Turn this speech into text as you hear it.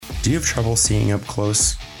Do you have trouble seeing up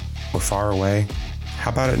close or far away?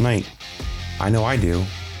 How about at night? I know I do.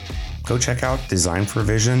 Go check out Design for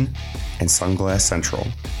Vision and Sunglass Central.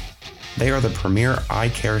 They are the premier eye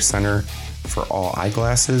care center for all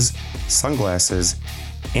eyeglasses, sunglasses,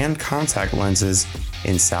 and contact lenses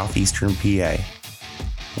in southeastern PA.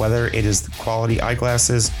 Whether it is the quality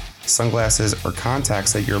eyeglasses, sunglasses, or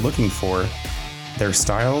contacts that you're looking for, their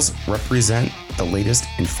styles represent the latest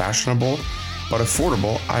in fashionable but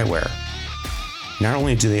affordable eyewear. Not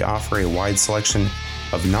only do they offer a wide selection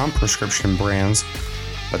of non-prescription brands,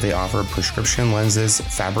 but they offer prescription lenses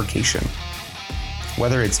fabrication.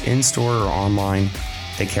 Whether it's in-store or online,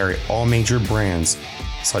 they carry all major brands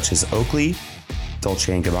such as Oakley,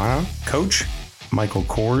 Dolce & Gabbana, Coach, Michael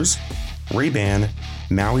Kors, Ray-Ban,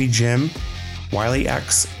 Maui Jim, Wiley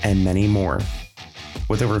X, and many more.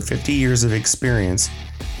 With over 50 years of experience,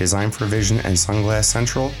 Design for Vision and Sunglass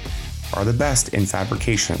Central are the best in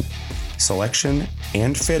fabrication, selection,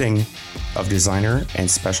 and fitting of designer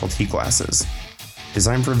and specialty glasses.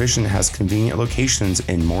 Design for Vision has convenient locations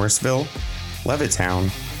in Morrisville,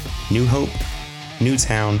 Levittown, New Hope,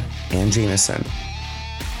 Newtown, and Jameson.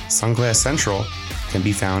 Sunglass Central can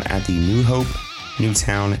be found at the New Hope,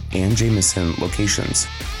 Newtown, and Jameson locations.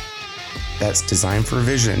 That's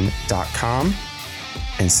designforvision.com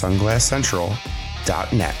and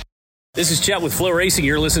sunglasscentral.net. This is Chet with Flow Racing.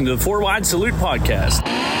 You're listening to the Four Wide Salute Podcast.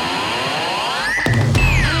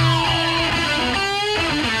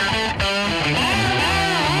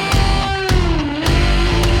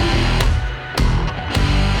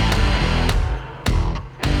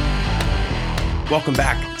 Welcome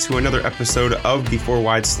back to another episode of the Four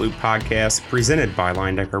Wide Salute Podcast presented by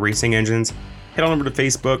Leyendecker Racing Engines. Head on over to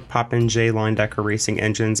Facebook, pop in J Leyendecker Racing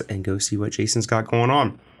Engines, and go see what Jason's got going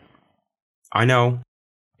on. I know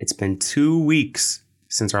it's been 2 weeks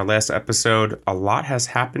since our last episode. A lot has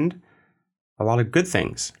happened. A lot of good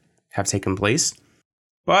things have taken place.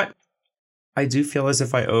 But I do feel as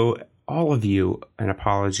if I owe all of you an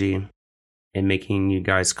apology in making you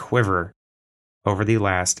guys quiver over the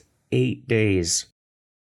last 8 days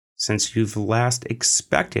since you've last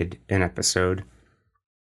expected an episode.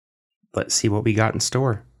 Let's see what we got in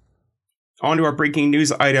store. On to our breaking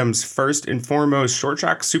news items. First and foremost, Short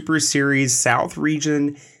Track Super Series South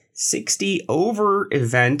Region 60 Over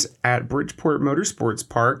event at Bridgeport Motorsports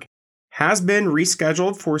Park has been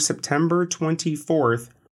rescheduled for September 24th,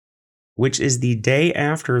 which is the day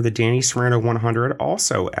after the Danny Serrano 100,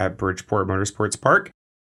 also at Bridgeport Motorsports Park.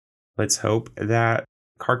 Let's hope that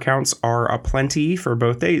car counts are aplenty for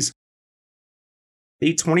both days.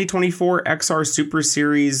 The 2024 XR Super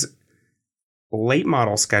Series late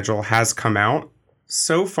model schedule has come out.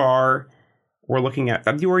 So far, we're looking at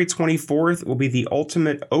February 24th will be the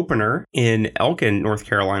ultimate opener in Elkin, North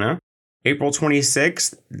Carolina. April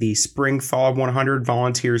 26th, the Spring Fall 100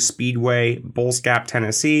 Volunteers Speedway, Bulls Gap,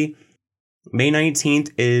 Tennessee. May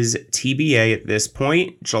 19th is TBA at this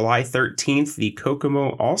point. July 13th, the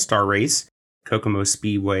Kokomo All-Star Race, Kokomo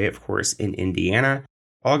Speedway, of course, in Indiana.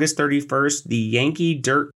 August 31st, the Yankee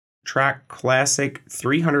Dirt Track Classic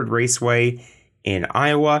 300 Raceway in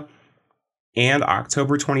Iowa. And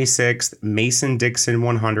October 26th, Mason-Dixon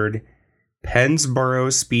 100,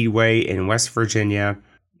 Pennsboro Speedway in West Virginia.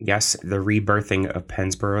 Yes, the rebirthing of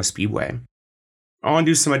Pennsboro Speedway. On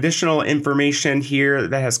to some additional information here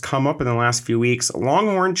that has come up in the last few weeks.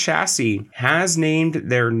 Longhorn Chassis has named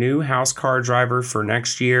their new house car driver for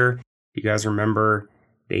next year. You guys remember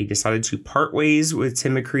they decided to part ways with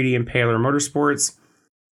Tim McCready and Paler Motorsports.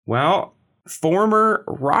 Well, former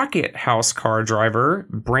Rocket house car driver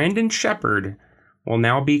Brandon Shepard will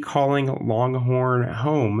now be calling Longhorn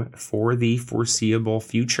home for the foreseeable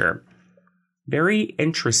future. Very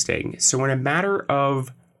interesting. So in a matter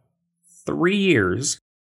of 3 years,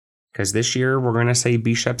 because this year we're going to say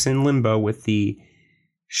Bishop's in limbo with the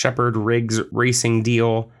Shepard Riggs Racing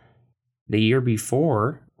deal. The year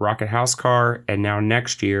before, Rocket house car, and now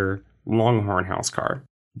next year, Longhorn house car.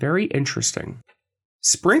 Very interesting.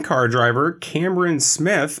 Sprint car driver Cameron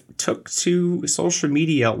Smith took to social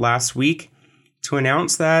media last week to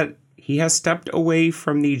announce that he has stepped away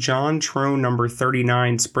from the John Trone number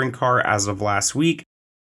 39 sprint car as of last week.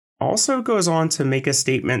 Also goes on to make a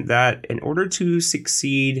statement that in order to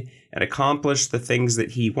succeed and accomplish the things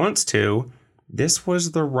that he wants to, this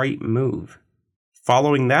was the right move.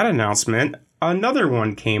 Following that announcement, another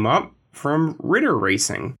one came up from Ritter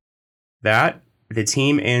Racing that the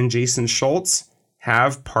team and Jason Schultz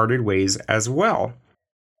have parted ways as well.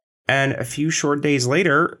 And a few short days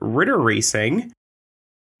later, Ritter Racing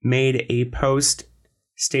made a post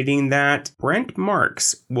stating that Brent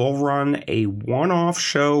Marks will run a one-off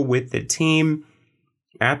show with the team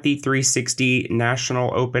at the 360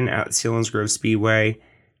 National Open at Selinsgrove Speedway.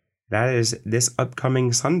 That is this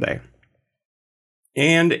upcoming Sunday.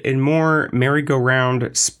 And in more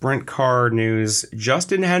merry-go-round sprint car news,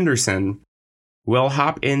 Justin Henderson will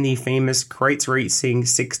hop in the famous Kreitz Racing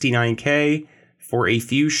 69K for a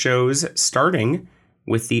few shows, starting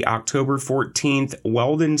with the October 14th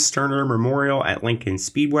Weldon Sterner Memorial at Lincoln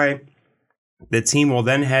Speedway. The team will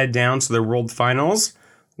then head down to the World Finals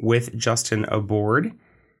with Justin aboard,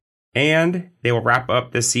 and they will wrap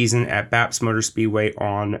up the season at Baps Motor Speedway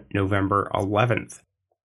on November 11th.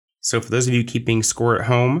 So for those of you keeping score at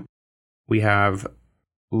home, we have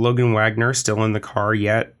Logan Wagner still in the car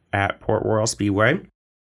yet at Port Royal Speedway,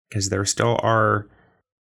 because there still are,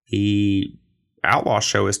 the Outlaw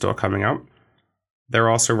show is still coming up. They're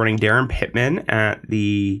also running Darren Pittman at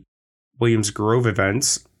the Williams Grove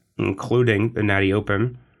events, including the Natty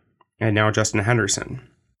Open, and now Justin Henderson.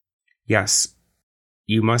 Yes,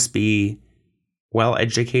 you must be well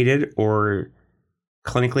educated or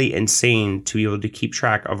clinically insane to be able to keep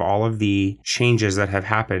track of all of the changes that have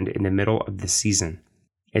happened in the middle of the season.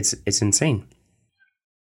 It's insane.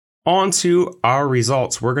 On to our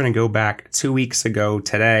results. We're going to go back 2 weeks ago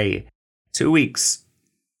today. 2 weeks.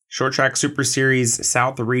 Short Track Super Series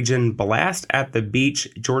South Region Blast at the Beach,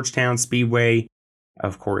 Georgetown Speedway,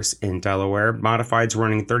 of course, in Delaware. Modifieds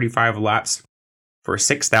running 35 laps for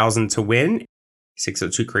 $6,000 to win.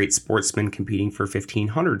 602 Crate Sportsman competing for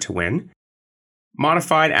 $1,500 to win.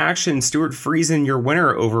 Modified action, Stuart Friesen, your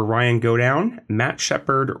winner over Ryan Godown, Matt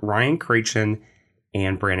Shepard, Ryan Krachin,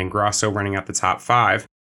 and Brandon Grosso running out the top 5.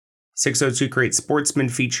 602 Crate Sportsman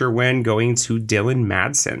feature win going to Dylan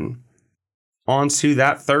Madsen. On to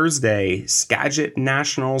that Thursday, Skagit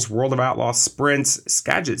Nationals World of Outlaw Sprints,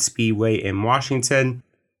 Skagit Speedway in Washington.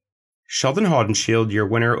 Sheldon Haudenschild, your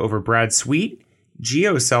winner over Brad Sweet,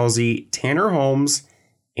 Gio Selzy, Tanner Holmes,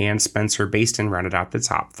 and Spencer Baston rounded out the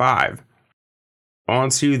top 5. On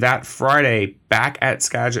to that Friday, back at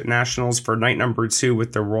Skagit Nationals for night number 2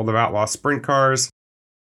 with the World of Outlaw Sprint Cars.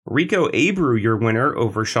 Rico Abreu, your winner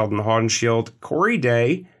over Sheldon Haudenschild, Corey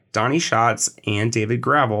Day, Donnie Schatz, and David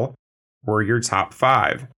Gravel were your top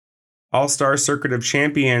 5. All-Star Circuit of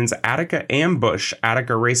Champions, Attica Ambush,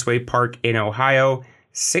 Attica Raceway Park in Ohio,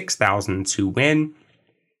 $6,000 to win.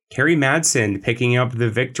 Kerry Madsen picking up the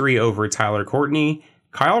victory over Tyler Courtney,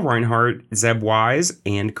 Kyle Reinhardt, Zeb Wise,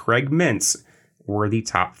 and Craig Mintz were the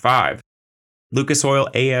top 5. Lucas Oil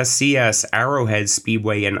ASCS Arrowhead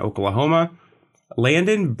Speedway in Oklahoma.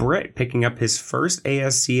 Landon Britt picking up his first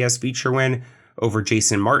ASCS feature win over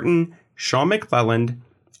Jason Martin, Sean McClelland,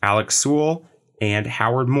 Alex Sewell, and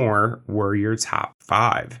Howard Moore were your top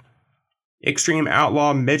 5. Extreme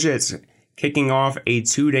Outlaw Midgets kicking off a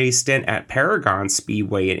 2-day stint at Paragon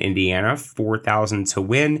Speedway in Indiana, $4,000 to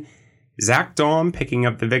win. Zach Daum picking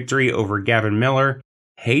up the victory over Gavin Miller,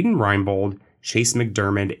 Hayden Reinbold, Chase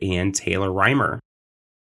McDermott, and Taylor Reimer.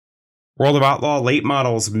 World of Outlaw Late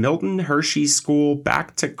Models Milton Hershey School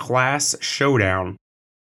Back to Class Showdown.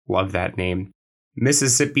 Love that name.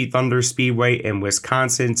 Mississippi Thunder Speedway in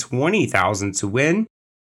Wisconsin, $20,000 to win.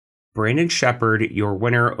 Brandon Shepard, your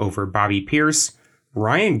winner over Bobby Pierce,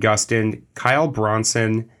 Ryan Gustin, Kyle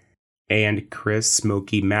Bronson, and Chris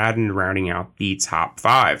Smokey Madden rounding out the top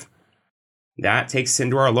 5. That takes us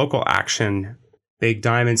into our local action. Big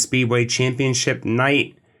Diamond Speedway Championship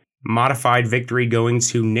night. Modified victory going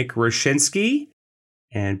to Nick Roshinsky,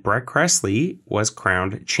 and Brett Cressley was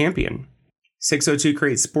crowned champion. 602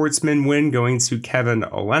 Crate Sportsman win going to Kevin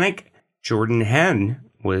Olenek. Jordan Henn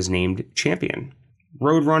was named champion.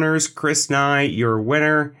 Roadrunners, Chris Nye, your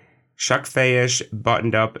winner. Chuck Fayish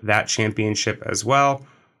buttoned up that championship as well.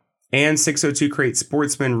 And 602 Crate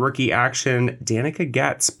Sportsman rookie action, Danica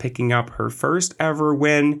Getz picking up her first ever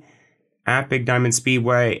win at Big Diamond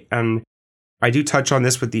Speedway. And I do touch on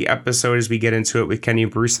this with the episode as we get into it with Kenny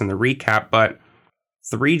Bruce in the recap, but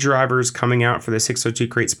 3 drivers coming out for the 602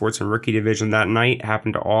 Crate Sportsman rookie division that night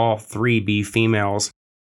happened to all 3 be females.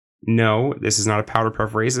 No, this is not a Powder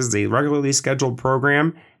Puff Races. It's a regularly scheduled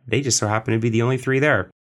program. They just so happen to be the only 3 there.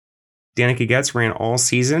 Danica Getz ran all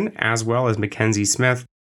season, as well as Mackenzie Smith,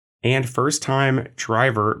 and first-time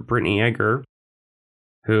driver Brittany Egger,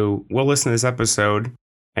 who will listen to this episode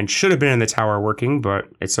and should have been in the tower working, but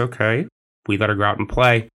it's okay. We let her go out and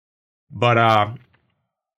play. But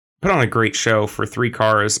put on a great show for 3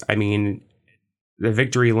 cars. I mean, the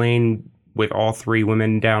victory lane with all 3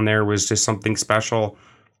 women down there was just something special.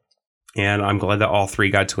 And I'm glad that all 3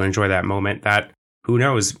 got to enjoy that moment that, who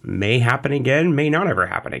knows, may happen again, may not ever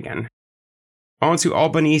happen again. On to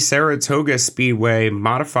Albany Saratoga Speedway,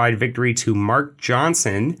 modified victory to Mark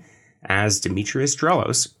Johnson as Demetrius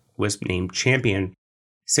Drelos was named champion.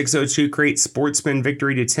 602 Crate Sportsman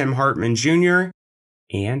victory to Tim Hartman Jr.,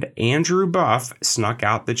 and Andrew Buff snuck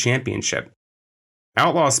out the championship.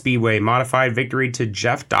 Outlaw Speedway modified victory to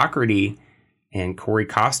Jeff Doherty, and Corey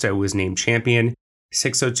Costa was named champion.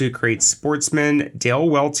 602 Crate Sportsman, Dale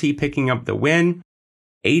Welty picking up the win.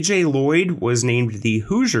 AJ Lloyd was named the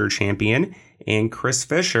Hoosier champion, and Chris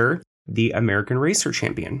Fisher the American Racer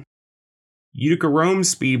champion. Utica Rome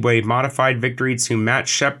Speedway modified victory to Matt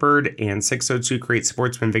Shepard, and 602 Crate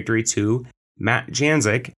Sportsman victory to Matt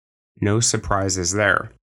Janzik. No surprises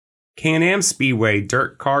there. Can-Am Speedway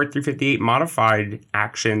Dirt Car 358 modified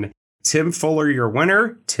action. Tim Fuller your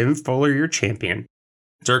winner, Tim Fuller your champion.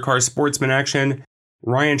 Dirt Car Sportsman action.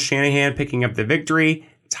 Ryan Shanahan picking up the victory.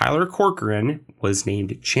 Tyler Corcoran was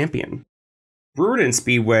named champion. Brewerton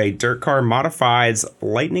Speedway Dirt Car Modifieds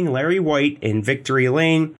Lightning Larry White in victory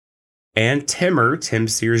lane, and Tim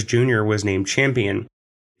Sears Jr. was named champion.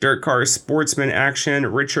 Dirt Car Sportsman action,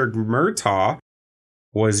 Richard Murtaugh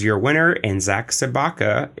was your winner, and Zach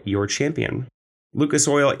Sabaka your champion. Lucas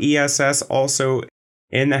Oil ESS also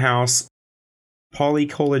in the house. Paulie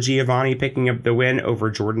Colagiovanni picking up the win over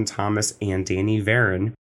Jordan Thomas and Danny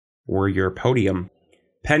Varon were your podium.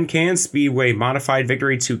 Penn Can Speedway modified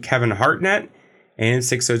victory to Kevin Hartnett, and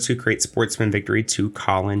 602 Crate Sportsman victory to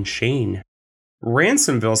Colin Shane.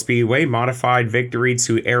 Ransomville Speedway modified victory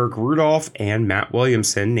to Eric Rudolph and Matt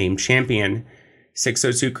Williamson named champion.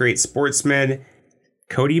 602 Crate Sportsman,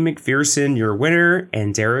 Cody McPherson your winner,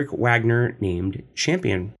 and Derek Wagner named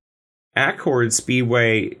champion. Accord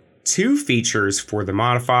Speedway 2 features for the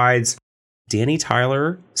modifieds, Danny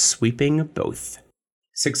Tyler sweeping both.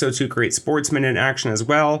 602 Crate Sportsman in action as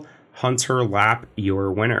well, Hunter Lapp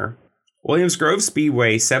your winner. Williams Grove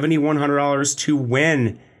Speedway $7,100 to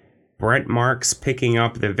win, Brent Marks picking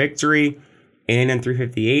up the victory, and in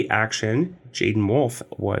 358 action, Jaden Wolf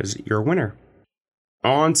was your winner.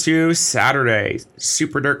 On to Saturday,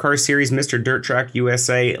 Super Dirt Car Series Mr. Dirt Track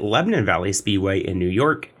USA Lebanon Valley Speedway in New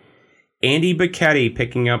York. Andy Bacchetti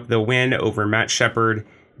picking up the win over Matt Shepard,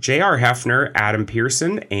 J.R. Hefner, Adam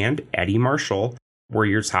Pearson, and Eddie Marshall were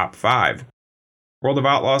your top 5. World of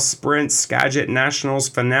Outlaws Sprint Skagit Nationals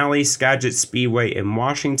Finale Skagit Speedway in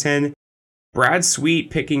Washington. Brad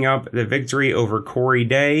Sweet picking up the victory over Corey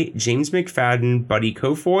Day, James McFadden, Buddy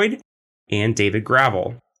Kofoid, and David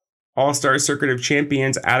Gravel. All-Star Circuit of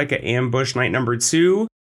Champions Attica Ambush Night number 2.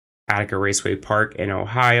 Attica Raceway Park in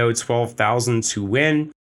Ohio, 12,000 to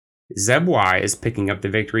win. Zeb Wise picking up the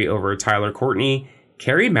victory over Tyler Courtney,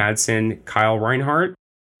 Kerry Madsen, Kyle Reinhardt,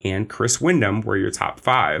 and Chris Wyndham were your top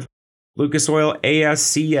 5. Lucas Oil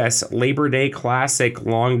ASCS Labor Day Classic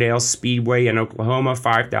Longdale Speedway in Oklahoma,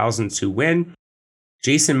 5,000 to win.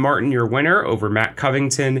 Jason Martin your winner over Matt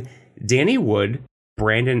Covington, Danny Wood,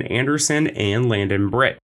 Brandon Anderson, and Landon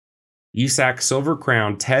Britt. USAC Silver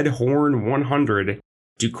Crown Ted Horn 100,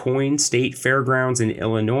 DuQuoin State Fairgrounds in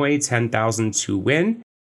Illinois, 10,000 to win.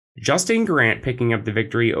 Justin Grant picking up the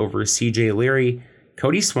victory over CJ Leary,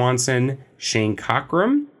 Cody Swanson, Shane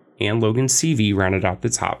Cockrum, and Logan Seavey rounded out the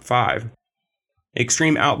top 5.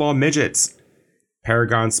 Extreme Outlaw Midgets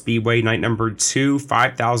Paragon Speedway Night number 2,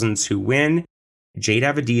 5,000 to win. Jade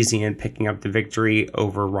Avedizian picking up the victory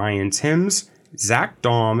over Ryan Timms, Zach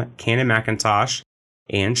Daum, Cannon McIntosh,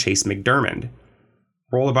 and Chase McDermott.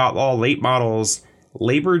 World of Outlaw Late Models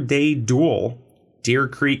Labor Day Duel Deer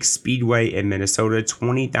Creek Speedway in Minnesota,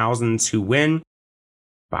 20,000 to win.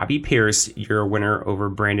 Bobby Pierce, your winner over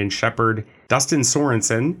Brandon Shepard, Dustin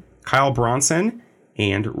Sorensen, Kyle Bronson,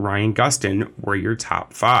 and Ryan Gustin were your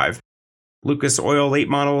top 5. Lucas Oil Late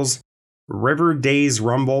Models River Days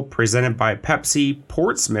Rumble presented by Pepsi,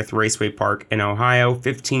 Portsmouth Raceway Park in Ohio,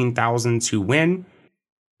 15,000 to win.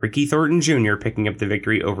 Ricky Thornton Jr. picking up the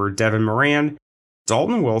victory over Devin Moran,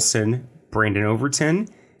 Dalton Wilson, Brandon Overton,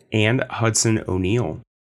 and Hudson O'Neill.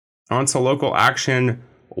 On to local action.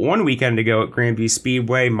 One weekend ago at Grandview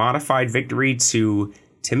Speedway, modified victory to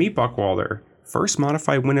Timmy Buckwalter. First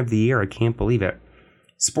modified win of the year, I can't believe it.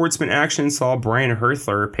 Sportsman action saw Brian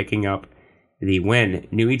Herthler picking up the win.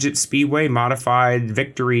 New Egypt Speedway modified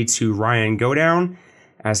victory to Ryan Godown,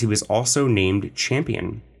 as he was also named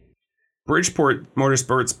champion. Bridgeport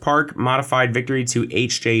Motorsports Park modified victory to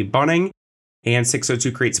H.J. Bunning, and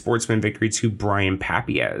 602 Crate Sportsman victory to Brian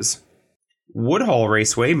Papiez. Woodhull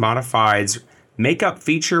Raceway modifieds makeup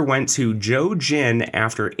feature went to Joe Ginn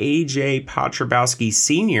after A.J. Potrabowski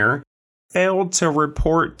Sr. failed to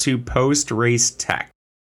report to post-race tech.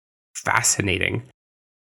 Fascinating.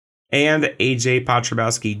 And A.J.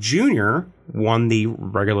 Potrabowski Jr. won the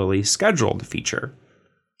regularly scheduled feature.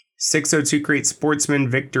 602 Crate Sportsman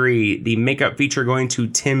victory, the makeup feature going to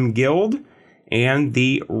Tim Guild, And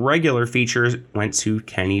the regular features went to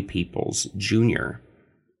Kenny Peoples Jr.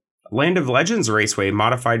 Land of Legends Raceway,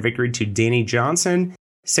 modified victory to Danny Johnson.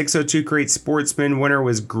 602 Crate Sportsman winner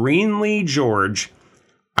was Greenlee George.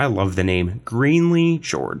 I love the name, Greenlee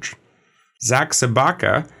George. Zach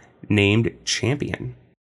Sabaka named champion.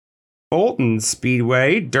 Bolton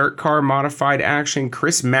Speedway, Dirt Car Modified Action,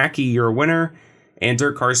 Chris Mackey, your winner. And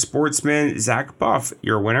Dirt Car Sportsman, Zach Buff,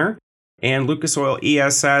 your winner. And Lucas Oil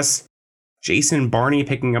ESS, Jason Barney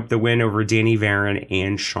picking up the win over Danny Varon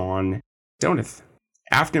and Sean Donath.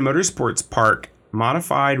 Afton Motorsports Park,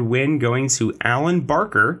 modified win going to Alan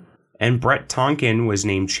Barker, and Brett Tonkin was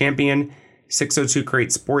named champion. 602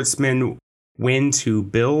 Crate Sportsman win to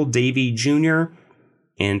Bill Davey Jr.,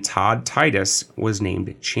 and Todd Titus was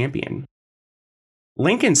named champion.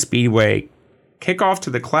 Lincoln Speedway, kickoff to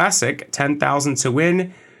the Classic, 10,000 to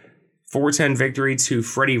win, 410 victory to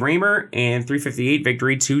Freddie Raymer, and 358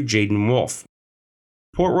 victory to Jaden Wolf.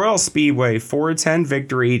 Port Royal Speedway, 410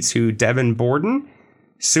 victory to Devin Borden,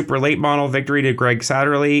 Super Late Model victory to Greg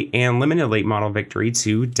Satterley, and Limited Late Model victory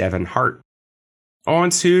to Devin Hart.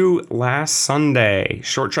 On to last Sunday,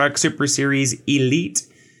 Short Track Super Series Elite,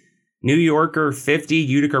 New Yorker 50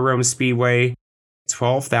 Utica Rome Speedway,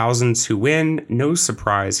 12,000 to win. No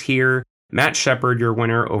surprise here. Matt Shepard, your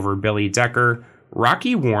winner over Billy Decker,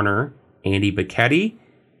 Rocky Warner, Andy Bicchetti,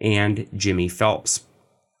 and Jimmy Phelps.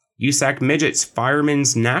 USAC Midgets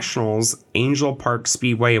Firemen's Nationals, Angel Park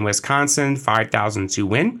Speedway in Wisconsin, 5,000 to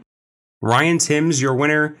win. Ryan Timms, your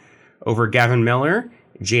winner over Gavin Miller,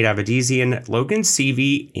 Jade Avedizian, Logan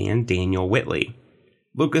Seavey, and Daniel Whitley.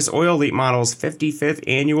 Lucas Oil Late Models 55th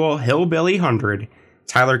Annual Hillbilly 100,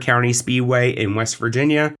 Tyler County Speedway in West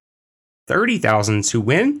Virginia, 30,000 to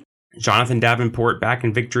win. Jonathan Davenport back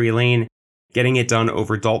in victory lane, getting it done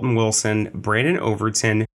over Dalton Wilson, Brandon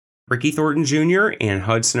Overton, Ricky Thornton Jr., and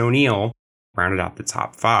Hudson O'Neill rounded out the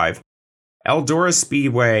top 5. Eldora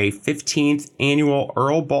Speedway, 15th Annual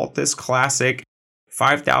Earl Baltus Classic,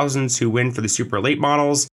 5,000 to win for the Super Late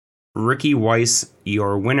Models. Ricky Weiss,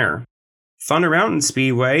 your winner. Thunder Mountain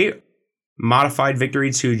Speedway, modified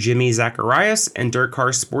victory to Jimmy Zacharias, and Dirt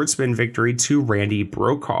Car Sportsman victory to Randy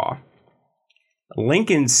Brokaw.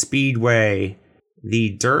 Lincoln Speedway,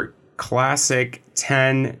 the Dirt Classic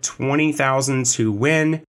 10, 20,000 to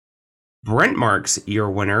win. Brent Marks, your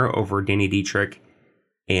winner over Danny Dietrich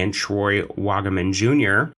and Troy Wagaman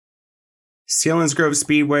Jr. Selinsgrove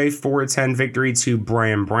Speedway, 410 victory to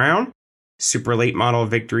Brian Brown. Super Late Model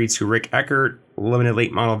victory to Rick Eckert. Limited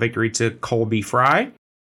Late Model victory to Colby Fry.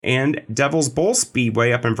 And Devil's Bowl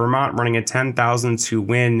Speedway up in Vermont running a 10,000 to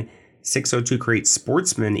win 602 Crate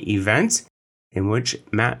Sportsman event, in which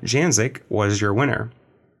Matt Janzik was your winner.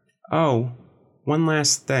 Oh, one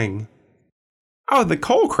last thing. Oh, the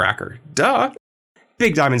Coal Cracker. Duh.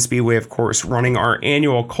 Big Diamond Speedway, of course, running our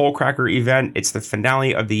annual Coal Cracker event. It's the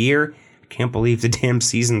finale of the year. I can't believe the damn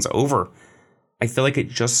season's over. I feel like it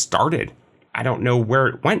just started. I don't know where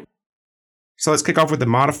it went. So let's kick off with the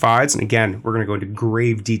modifieds. And again, we're going to go into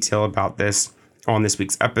grave detail about this on this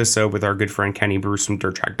week's episode with our good friend Kenny Bruce from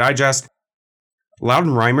Dirt Track Digest.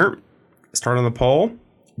 Loudon Reimer, start on the pole.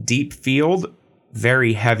 Deep field,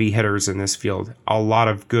 very heavy hitters in this field. A lot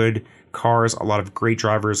of good cars, a lot of great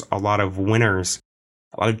drivers, a lot of winners,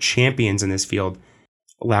 a lot of champions in this field.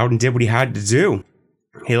 Loudon did what he had to do.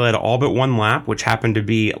 He led all but one lap, which happened to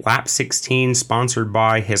be lap 16, sponsored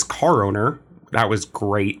by his car owner. That was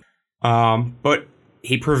great. But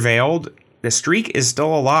he prevailed. The streak is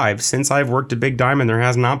still alive. Since I've worked at Big Diamond, there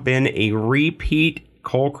has not been a repeat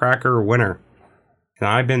Coal Cracker winner. And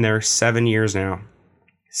I've been there 7 years now.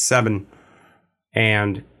 7.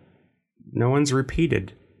 And no one's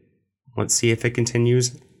repeated. Let's see if it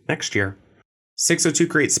continues next year. 602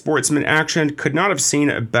 Crate Sportsman action. Could not have seen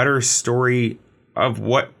a better story of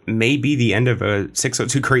what may be the end of a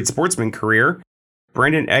 602 Crate Sportsman career.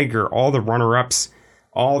 Brandon Edgar, all the runner-ups,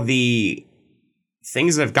 all the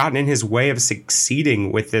things that have gotten in his way of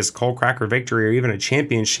succeeding with this Coal Cracker victory or even a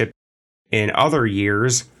championship in other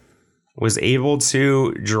years, was able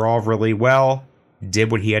to draw really well,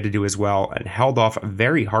 did what he had to do as well, and held off a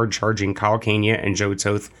very hard-charging Kyle Kania and Joe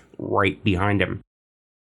Toth right behind him.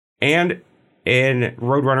 And in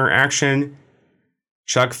Roadrunner action,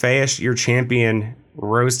 Chuck Fayes, your champion,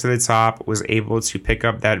 rose to the top, was able to pick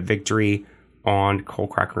up that victory on Coal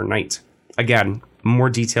Cracker night. Again, more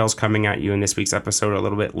details coming at you in this week's episode a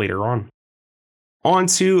little bit later on. On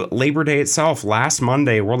to Labor Day itself. Last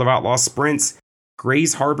Monday, World of Outlaws Sprints,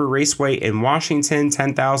 Grays Harbor Raceway in Washington,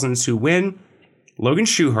 10,000 to win. Logan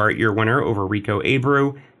Schuchart, your winner over Rico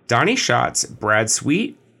Abreu, Donnie Schatz, Brad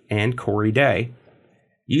Sweet, and Corey Day.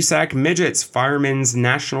 USAC Midgets Firemen's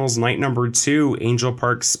Nationals night number 2, Angel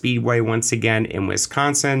Park Speedway once again in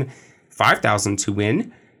Wisconsin, 5,000 to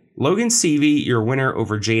win. Logan Seavey, your winner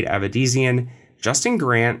over Jade Avedizian, Justin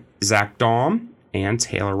Grant, Zach Daum, and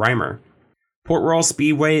Taylor Reimer. Port Royal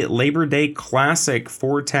Speedway Labor Day Classic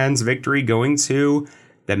 410s victory going to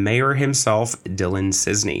the mayor himself, Dylan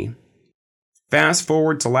Cisney. Fast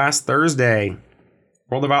forward to last Thursday.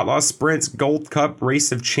 World of Outlaws Sprints Gold Cup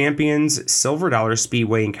Race of Champions, Silver Dollar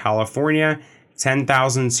Speedway in California,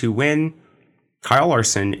 10,000 to win. Kyle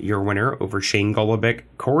Larson, your winner over Shane Golobic,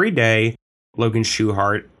 Corey Day, Logan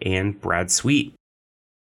Schuhart, and Brad Sweet.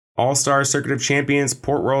 All-Star Circuit of Champions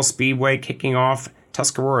Port Royal Speedway kicking off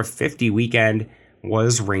Tuscarora 50 weekend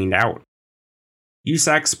was rained out.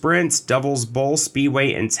 USAC Sprints Devil's Bowl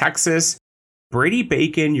Speedway in Texas, Brady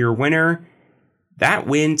Bacon, your winner. That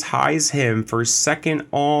win ties him for second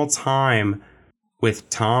all-time with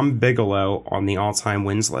Tom Bigelow on the all-time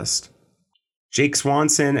wins list. Jake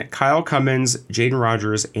Swanson, Kyle Cummins, Jaden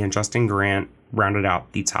Rogers, and Justin Grant rounded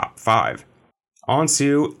out the top 5. On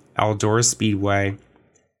to Eldora Speedway,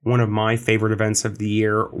 one of my favorite events of the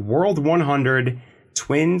year. World 100,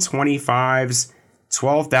 Twin 25s,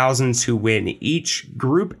 12,000 to win each.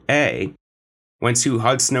 Group A went to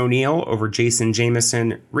Hudson O'Neill over Jason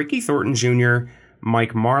Jameson, Ricky Thornton Jr.,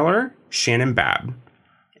 Mike Marlar, Shannon Babb.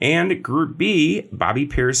 And Group B, Bobby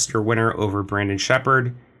Pierce, your winner over Brandon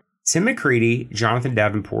Shepard, Tim McCready, Jonathan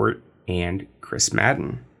Davenport, and Chris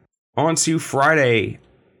Madden. On to Friday,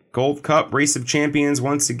 Gold Cup Race of Champions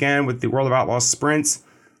once again with the World of Outlaws Sprints.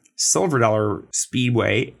 Silver Dollar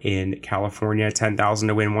Speedway in California, 10,000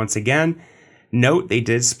 to win once again. Note, they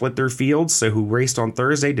did split their fields, so who raced on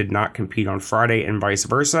Thursday did not compete on Friday and vice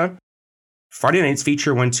versa. Friday night's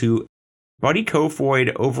feature went to Buddy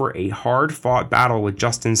Kofoid over a hard-fought battle with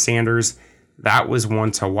Justin Sanders. That was one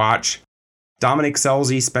to watch. Dominic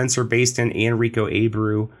Selzy, Spencer Baston, and Rico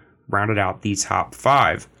Abreu rounded out the top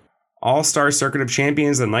 5. All-Star Circuit of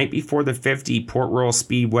Champions the night before the 50, Port Royal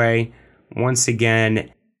Speedway. Once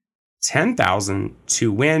again, 10,000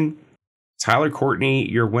 to win. Tyler Courtney,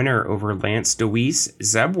 your winner over Lance DeWeese,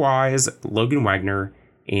 Zeb Wise, Logan Wagner,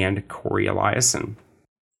 and Corey Eliason.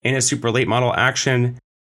 In a super late model action,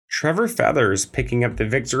 Trevor Feathers picking up the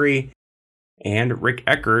victory, and Rick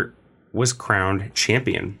Eckert was crowned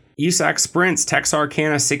champion. USAC Sprints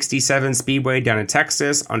Texarkana 67 Speedway down in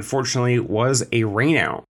Texas, unfortunately, was a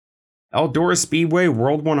rainout. Eldora Speedway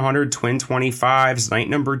World 100 Twin 25s, night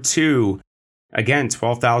number 2. Again,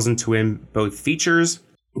 12,000 to win both features.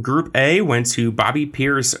 Group A went to Bobby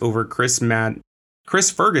Pierce over Chris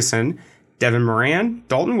Ferguson, Devin Moran,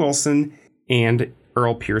 Dalton Wilson, and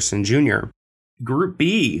Earl Pearson Jr. Group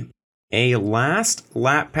B, a last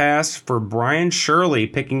lap pass for Brian Shirley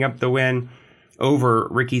picking up the win over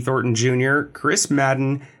Ricky Thornton Jr., Chris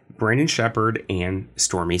Madden, Brandon Shepard, and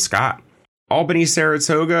Stormy Scott. Albany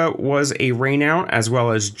Saratoga was a rainout, as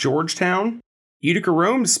well as Georgetown. Utica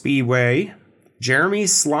Rome Speedway, Jeremy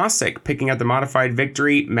Slosik picking up the modified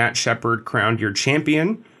victory. Matt Shepard crowned your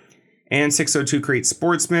champion. And 602 Crate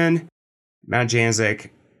Sportsman, Matt Janzik,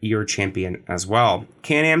 your champion as well.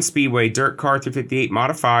 Can-Am Speedway Dirt Car 358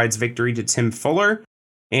 Modifieds victory to Tim Fuller.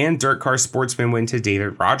 And Dirt Car Sportsman win to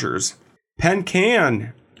David Rogers. Penn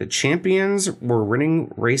Can, the champions were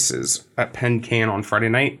winning races at Penn Can on Friday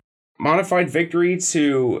night. Modified victory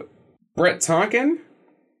to Brett Tonkin.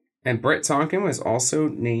 And Brett Tonkin was also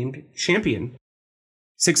named champion.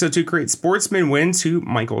 602 Crate Sportsman win to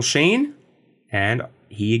Michael Shane. And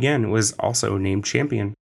he again was also named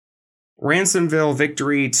champion. Ransomville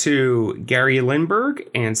victory to Gary Lindbergh,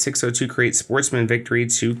 and 602 Crate Sportsman victory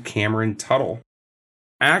to Cameron Tuttle.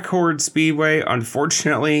 Accord Speedway,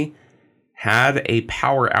 unfortunately, had a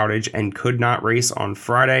power outage and could not race on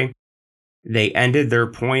Friday. They ended their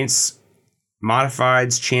points.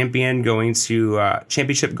 Modifieds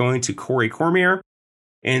championship going to Corey Cormier,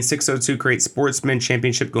 and 602 Crate Sportsman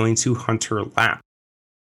championship going to Hunter Lapp.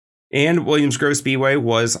 And Williams Grove Speedway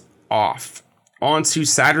was off. On to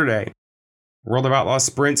Saturday. World of Outlaws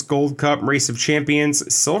Sprints Gold Cup Race of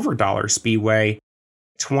Champions Silver Dollar Speedway,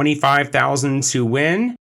 25,000 to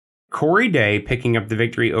win. Corey Day picking up the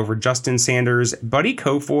victory over Justin Sanders, Buddy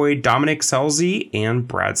Kofoid, Dominic Selzy, and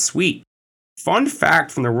Brad Sweet. Fun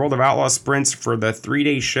fact from the World of Outlaws Sprints for the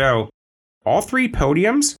 3-day show, all 3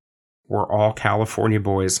 podiums were all California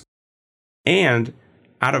boys. And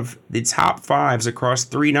out of the top 5s across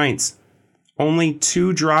 3 nights, only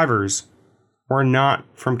 2 drivers were not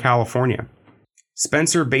from California.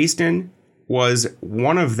 Spencer Baston was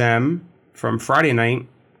one of them from Friday night,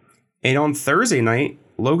 and on Thursday night,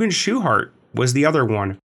 Logan Schuhart was the other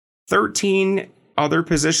one. 13 other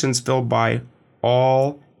positions filled by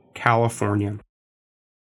all California.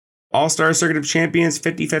 All-Star Circuit of Champions,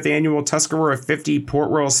 55th Annual Tuscarora 50 Port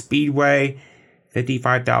Royal Speedway,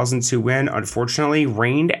 $55,000 to win. Unfortunately,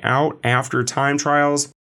 rained out after time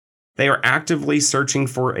trials. They are actively searching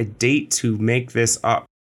for a date to make this up.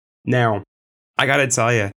 Now, I gotta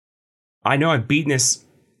tell you, I know I've beaten this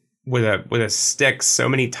with a stick so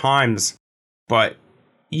many times, but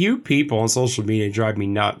you people on social media drive me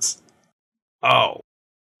nuts. Oh,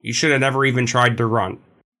 you should have never even tried to run.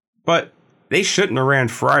 But they shouldn't have ran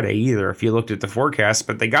Friday either if you looked at the forecast,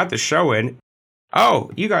 but they got the show in.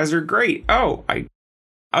 Oh, you guys are great. Oh,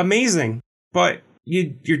 amazing. But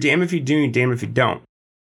you're damned if you do, you're damned if you don't.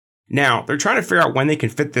 Now, they're trying to figure out when they can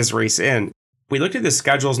fit this race in. We looked at the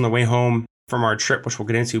schedules on the way home from our trip, which we'll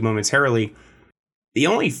get into momentarily. The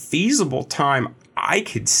only feasible time I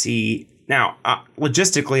could see, now,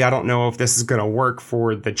 logistically, I don't know if this is going to work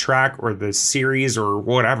for the track or the series or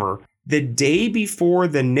whatever. The day before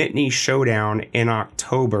the Nittany Showdown in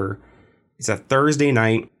October, it's a Thursday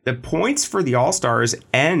night. The points for the All-Stars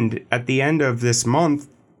end at the end of this month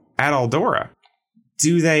at Eldora.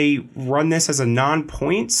 Do they run this as a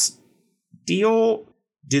non-points deal?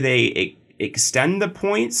 Do they extend the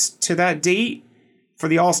points to that date for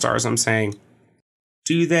the All-Stars, I'm saying?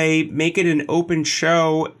 Do they make it an open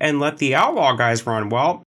show and let the Outlaw guys run?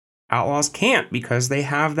 Well, Outlaws can't because they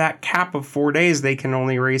have that cap of 4 days. They can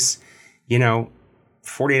only race,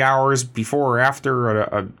 48 hours before or after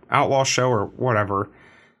a Outlaw show or whatever.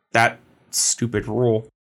 That stupid rule.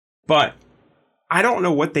 But I don't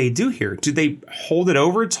know what they do here. Do they hold it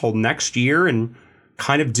over till next year and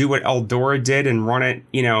kind of do what Eldora did and run it,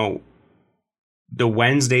 the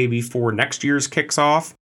Wednesday before next year's kicks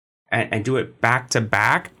off and do it back to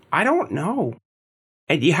back? I don't know.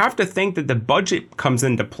 And you have to think that the budget comes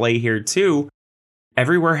into play here too.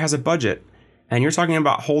 Everywhere has a budget. And you're talking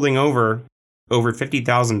about holding over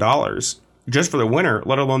 $50,000 just for the winner,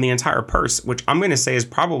 let alone the entire purse, which I'm going to say is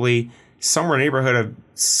probably somewhere in the neighborhood of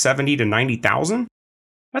 70 to 90,000.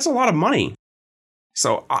 That's a lot of money.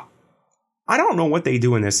 So I don't know what they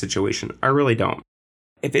do in this situation. I really don't.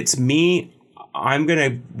 If it's me, I'm going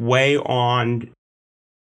to weigh on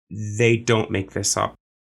they don't make this up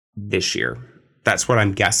this year. That's what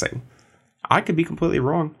I'm guessing. I could be completely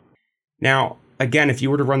wrong. Now, again, if you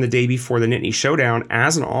were to run the day before the Nittany Showdown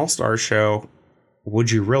as an all-star show,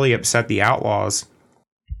 would you really upset the Outlaws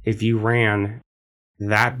if you ran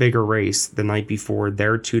that big a race the night before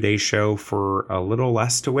their 2-day show for a little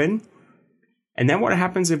less to win? And then what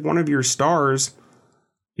happens if one of your stars,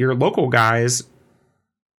 your local guys,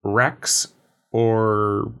 wrecks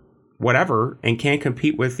or whatever and can't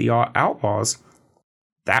compete with the Outlaws?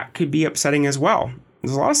 That could be upsetting as well.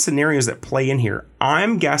 There's a lot of scenarios that play in here.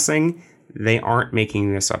 I'm guessing they aren't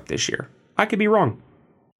making this up this year. I could be wrong.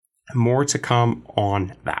 More to come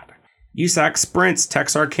on that. USAC Sprints,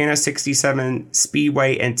 Texarkana 67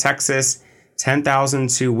 Speedway in Texas,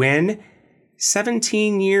 $10,000 to win.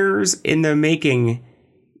 17 years in the making.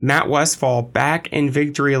 Matt Westfall back in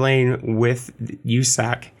victory lane with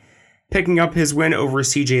USAC, picking up his win over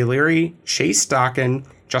CJ Leary, Chase Stockin,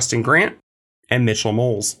 Justin Grant, and Mitchell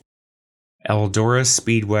Moles. Eldora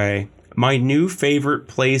Speedway, my new favorite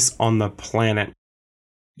place on the planet.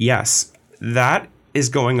 Yes, that is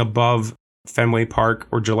going above Fenway Park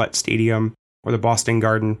or Gillette Stadium or the Boston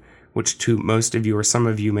Garden, which to most of you or some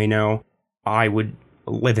of you may know, I would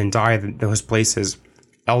live and die in those places.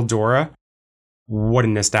 Eldora, what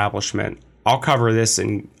an establishment. I'll cover this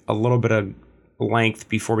in a little bit of length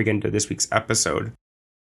before we get into this week's episode.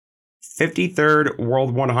 53rd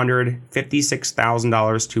World 100,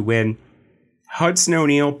 $56,000 to win. Hudson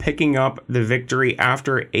O'Neal picking up the victory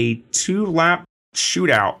after a 2-lap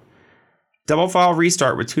shootout. Double file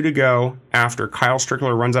restart with 2 to go after Kyle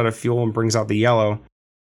Strickler runs out of fuel and brings out the yellow.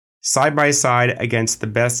 Side by side against the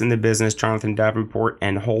best in the business, Jonathan Davenport,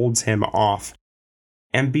 and holds him off.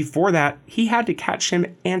 And before that, he had to catch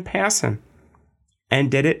him and pass him. And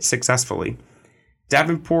did it successfully.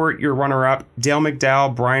 Davenport, your runner-up. Dale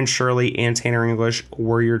McDowell, Brian Shirley, and Tanner English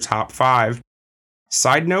were your top 5.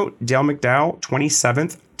 Side note, Dale McDowell,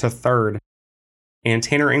 27th to 3rd. And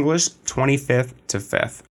Tanner English, 25th to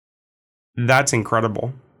 5th. That's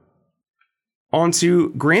incredible. On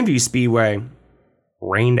to Grandview Speedway.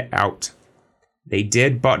 Rained out. They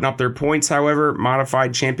did button up their points, however,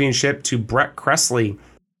 modified championship to Brett Kressley,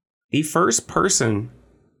 the first person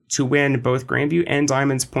to win both Grandview and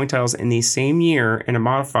Diamond's point titles in the same year in a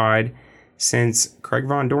modified since Craig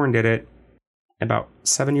Von Dorn did it about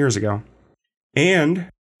 7 years ago. And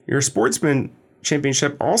your Sportsman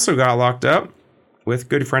Championship also got locked up with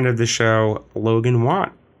good friend of the show, Logan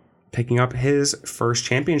Watt, picking up his first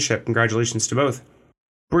championship. Congratulations to both.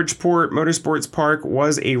 Bridgeport Motorsports Park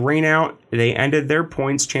was a rainout. They ended their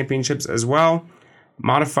points championships as well.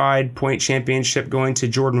 Modified point championship going to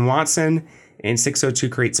Jordan Watson, and 602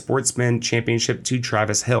 Crate Sportsman championship to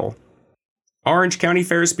Travis Hill. Orange County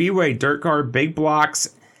Fair Speedway Dirt Car Big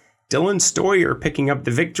Blocks, Dylan Stoyer picking up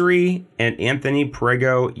the victory, and Anthony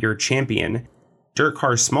Perego, your champion. Dirt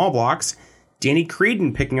Car Small Blocks, Danny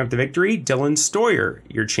Creedon picking up the victory, Dylan Stoyer,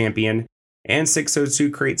 your champion. And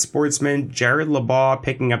 602 Crate Sportsman, Jared Labaugh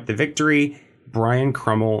picking up the victory, Brian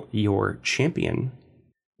Crummell, your champion.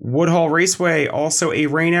 Woodhall Raceway, also a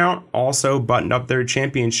rainout, also buttoned up their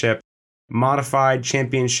championship. Modified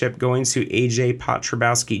championship going to AJ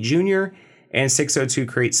Potrabowski Jr., and 602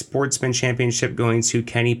 Crate Sportsman championship going to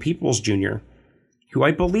Kenny Peoples Jr., who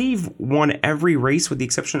I believe won every race with the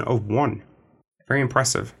exception of one. Very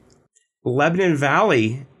impressive. Lebanon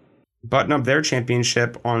Valley button up their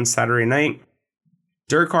championship on Saturday night.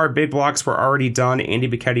 Dirt Car Big Blocks were already done. Andy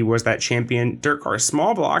Bicchetti was that champion. Dirt Car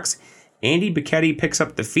Small Blocks, Andy Bicchetti picks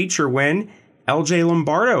up the feature win. LJ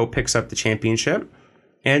Lombardo picks up the championship.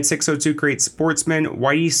 And 602 Crate Sportsman,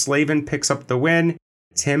 Whitey Slavin picks up the win.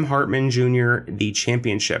 Tim Hartman Jr. the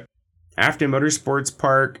championship. Afton Motorsports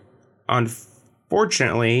Park,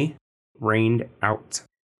 unfortunately, rained out.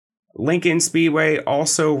 Lincoln Speedway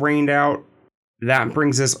also rained out. That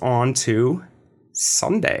brings us on to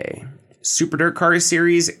Sunday. Super Dirt Car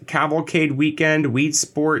Series Cavalcade Weekend, Weed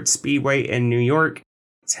Sport Speedway in New York.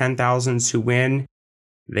 10,000 to win.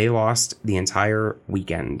 They lost the entire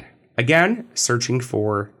weekend. Again, searching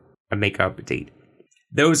for a makeup date.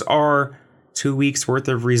 Those are 2 weeks worth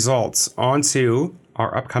of results. On to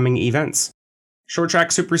our upcoming events. Short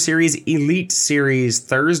Track Super Series Elite Series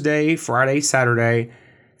Thursday, Friday, Saturday.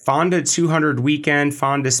 Fonda 200 weekend,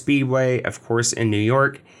 Fonda Speedway, of course, in New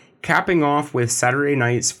York. Capping off with Saturday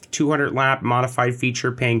night's 200 lap modified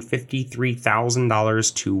feature paying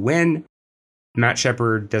 $53,000 to win. Matt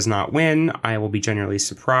Shepard does not win. I will be genuinely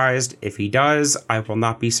surprised. If he does, I will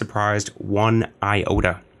not be surprised one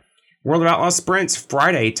iota. World of Outlaw Sprints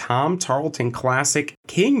Friday, Tom Tarleton Classic,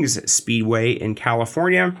 Kings Speedway in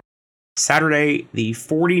California. Saturday, the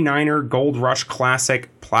 49er Gold Rush Classic,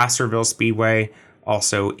 Placerville Speedway,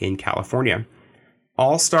 also in California.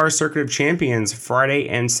 All-Star Circuit of Champions Friday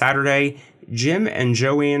and Saturday, Jim and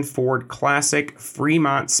Joanne Ford Classic,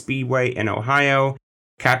 Fremont Speedway in Ohio.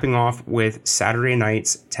 Capping off with Saturday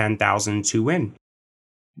night's 10,000 to win.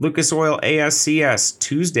 Lucas Oil ASCS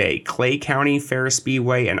Tuesday, Clay County Fair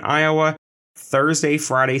Speedway in Iowa. Thursday,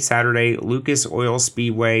 Friday, Saturday, Lucas Oil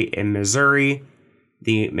Speedway in Missouri.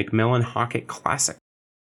 The McMillan Hockett Classic.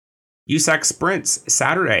 USAC Sprints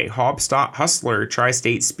Saturday, Hobstadt Hustler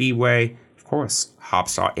Tri-State Speedway, of course,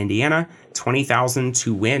 Hobstadt, Indiana. 20,000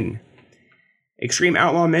 to win. Extreme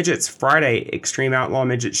Outlaw Midgets Friday, Extreme Outlaw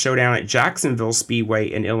Midget Showdown at Jacksonville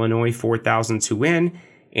Speedway in Illinois, 4,000 to win.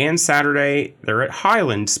 And Saturday, they're at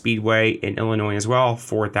Highland Speedway in Illinois as well,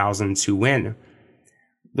 4,000 to win.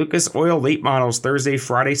 Lucas Oil Late Models Thursday,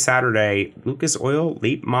 Friday, Saturday. Lucas Oil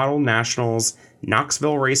Late Model Nationals,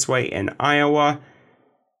 Knoxville Raceway in Iowa.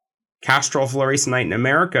 Castrol Flow Race Night in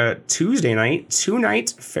America Tuesday night.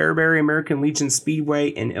 2-night Fairbury American Legion Speedway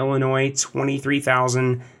in Illinois,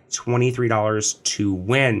 $23,023 to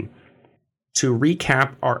win. To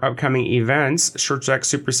recap our upcoming events, Short Track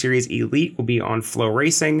Super Series Elite will be on Flow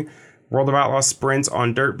Racing, World of Outlaw Sprints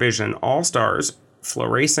on Dirt Vision, All Stars, Flow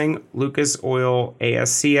Racing, Lucas Oil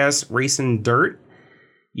ASCS, Racing Dirt,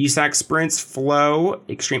 USAC Sprints, Flow,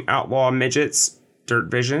 Extreme Outlaw Midgets,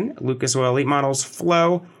 Dirt Vision, Lucas Oil Elite Models,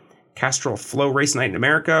 Flow, Castrol Flow Race Night in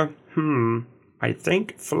America, I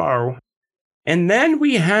think Flow. And then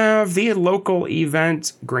we have the local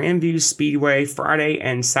event, Grandview Speedway, Friday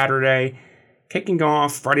and Saturday, kicking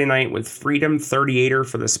off Friday night with Freedom 38er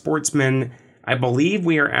for the sportsmen. I believe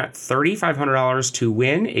we are at $3,500 to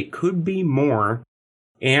win. It could be more.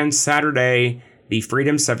 And Saturday, the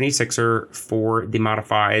Freedom 76er for the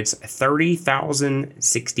modifieds,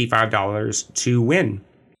 $30,065 to win.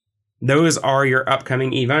 Those are your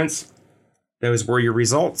upcoming events. Those were your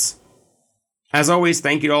results. As always,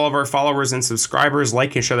 thank you to all of our followers and subscribers.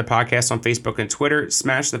 Like and share the podcast on Facebook and Twitter.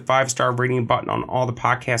 Smash the 5-star rating button on all the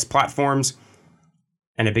podcast platforms.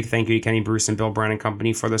 And a big thank you to Kenny Bruce and Bill Brown and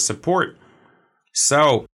company for the support.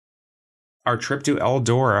 So, our trip to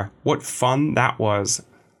Eldora, what fun that was.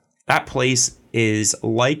 That place is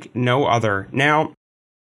like no other. Now,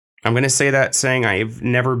 I'm going to say that saying I've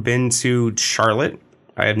never been to Charlotte.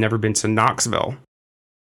 I have never been to Knoxville.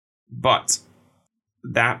 But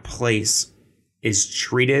that place is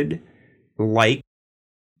treated like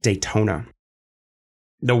Daytona.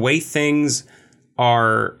 The way things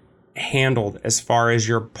are handled as far as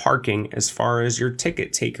your parking, as far as your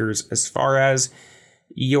ticket takers, as far as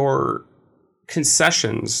your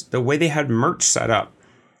concessions, the way they had merch set up.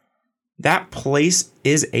 That place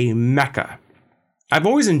is a mecca. I've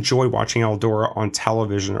always enjoyed watching Eldora on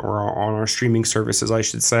television, or on our streaming services, I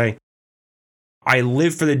should say. I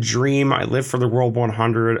live for the dream. I live for the World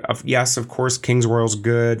 100. Yes, of course, King's Royal's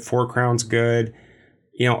good. Four Crowns good.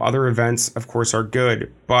 Other events, of course, are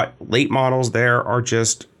good. But late models there are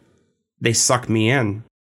just, they suck me in.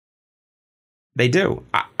 They do.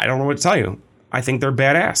 I don't know what to tell you. I think they're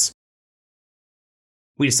badass.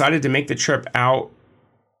 We decided to make the trip out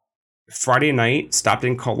Friday night, stopped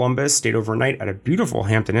in Columbus, stayed overnight at a beautiful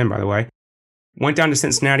Hampton Inn, by the way. Went down to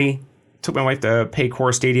Cincinnati, took my wife to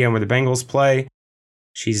Paycor Stadium where the Bengals play.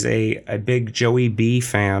 She's a big Joey B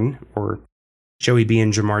fan, or Joey B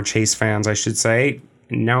and Jamar Chase fans, I should say.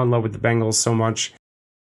 Now in love with the Bengals so much.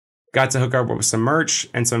 Got to hook up with some merch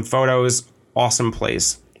and some photos. Awesome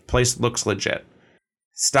place. Place looks legit.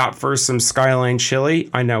 Stopped for some Skyline chili.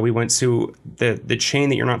 I know we went to the chain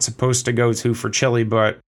that you're not supposed to go to for chili,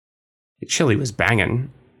 but the chili was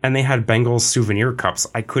banging. And they had Bengals souvenir cups.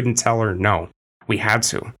 I couldn't tell her no. We had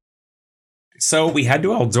to. So we head to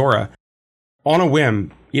Eldora on a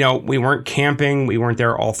whim. We weren't camping. We weren't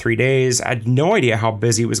there all 3 days. I had no idea how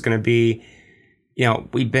busy it was going to be.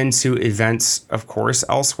 We've been to events, of course,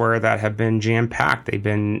 elsewhere that have been jam-packed. They've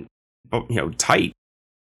been, tight.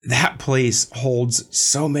 That place holds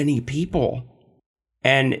so many people.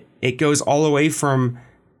 And it goes all the way from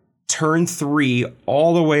turn 3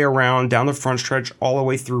 all the way around down the front stretch, all the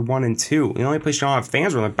way through 1 and 2. The only place you don't have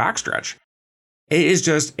fans are on the back stretch. It is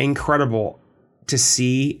just incredible to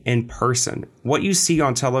see in person. What you see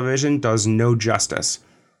on television does no justice.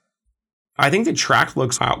 I think the track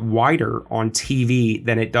looks wider on TV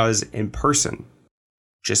than it does in person.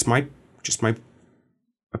 Just my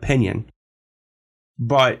opinion.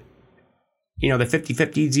 But, the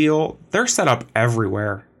 50-50 deal, they're set up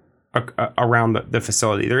everywhere around the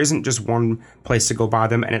facility. There isn't just one place to go buy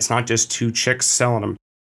them, and it's not just two chicks selling them.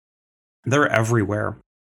 They're everywhere.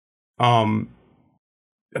 The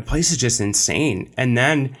place is just insane. And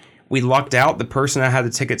then we lucked out. The person that had the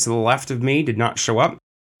ticket to the left of me did not show up.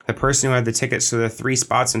 The person who had the tickets to the 3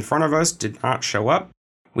 spots in front of us did not show up.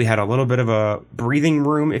 We had a little bit of a breathing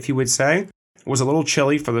room, if you would say. It was a little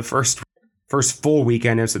chilly for the first full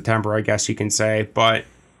weekend of September, I guess you can say, but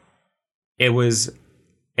it was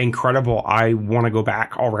incredible. I want to go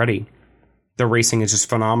back already. The racing is just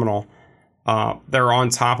phenomenal. They're on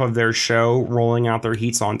top of their show, rolling out their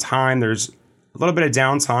heats on time. There's a little bit of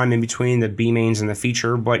downtime in between the B mains and the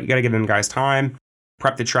feature, but you got to give them guys time,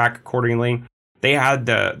 prep the track accordingly. They had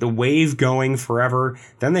the wave going forever.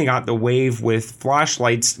 Then they got the wave with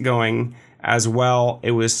flashlights going as well.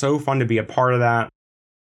 It was so fun to be a part of that.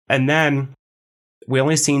 And then we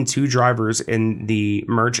only seen 2 drivers in the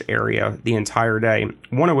merch area the entire day.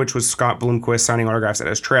 One of which was Scott Bloomquist signing autographs at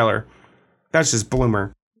his trailer. That's just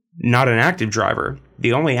Bloomer. Not an active driver.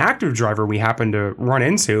 The only active driver we happened to run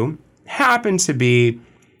into happened to be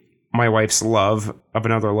my wife's love of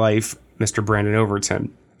another life, Mr. Brandon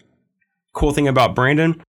Overton. Cool thing about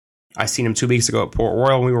Brandon, I seen him 2 weeks ago at Port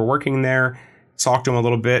Royal when we were working there. Talked to him a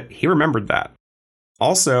little bit. He remembered that.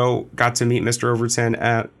 Also got to meet Mr. Overton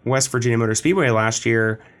at West Virginia Motor Speedway last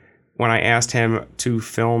year when I asked him to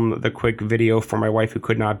film the quick video for my wife who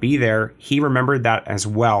could not be there. He remembered that as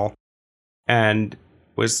well and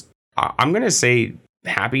was, I'm going to say,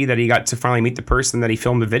 happy that he got to finally meet the person that he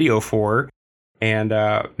filmed the video for and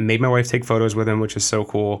made my wife take photos with him, which is so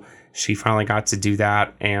cool. She finally got to do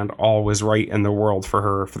that and all was right in the world for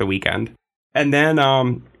her for the weekend. And then,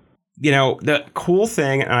 the cool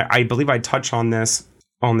thing, and I believe I touched on this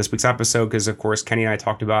week's episode because, of course, Kenny and I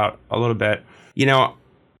talked about a little bit.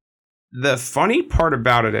 The funny part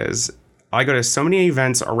about it is I go to so many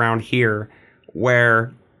events around here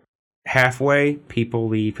where halfway people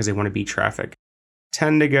leave because they want to beat traffic.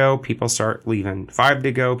 10 to go, people start leaving. 5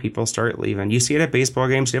 to go, people start leaving. You see it at baseball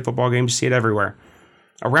games, you see it at football games, you see it everywhere.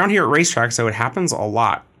 Around here at racetracks, though, it happens a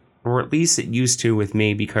lot, or at least it used to with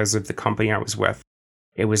me because of the company I was with.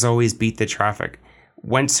 It was always beat the traffic.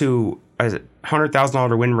 Went to a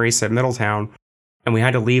 $100,000 win race at Middletown, and we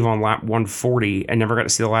had to leave on lap 140 and never got to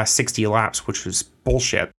see the last 60 laps, which was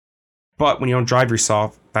bullshit. But when you don't drive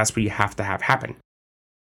yourself, that's what you have to have happen.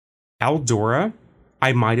 Eldora,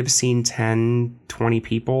 I might have seen 10, 20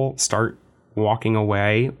 people start walking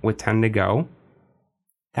away with 10 to go.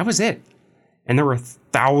 That was it. And there were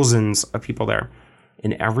thousands of people there.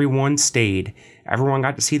 And everyone stayed. Everyone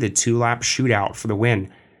got to see the 2-lap shootout for the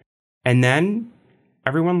win. And then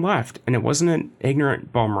everyone left. And it wasn't an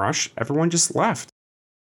ignorant bum rush. Everyone just left.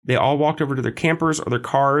 They all walked over to their campers or their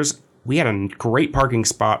cars. We had a great parking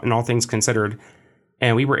spot in all things considered,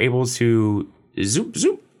 and we were able to zoop,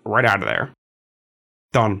 zoop, right out of there.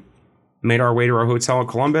 Done. Made our way to our hotel in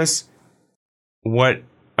Columbus. What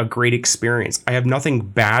a great experience. I have nothing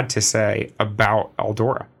bad to say about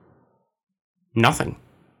Eldora. Nothing.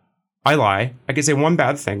 I lie. I could say one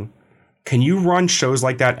bad thing. Can you run shows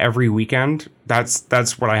like that every weekend?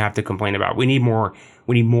 That's what I have to complain about. We need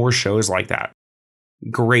more shows like that.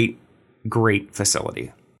 Great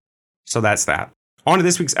facility. So that's that. On to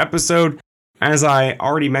this week's episode. As I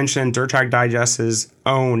already mentioned, Dirt Track Digest's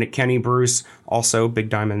own Kenny Bruce, also Big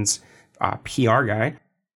Diamond's PR guy,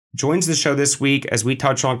 joins the show this week as we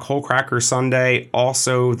touch on Coal Cracker Sunday,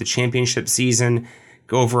 also the championship season,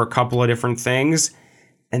 go over a couple of different things,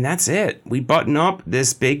 and that's it. We button up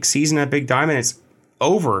this big season at Big Diamond. It's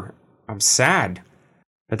over. I'm sad.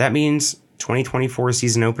 But that means 2024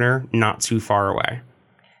 season opener not too far away.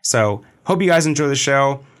 So, hope you guys enjoy the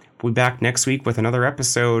show. We'll be back next week with another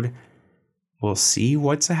episode. We'll see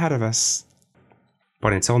what's ahead of us.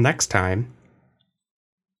 But until next time,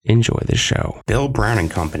 enjoy the show. Bill Brown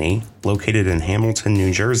and Company, located in Hamilton,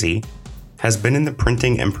 New Jersey, has been in the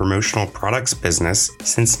printing and promotional products business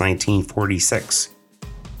since 1946.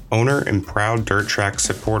 Owner and proud dirt track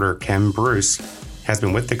supporter Ken Bruce has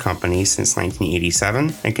been with the company since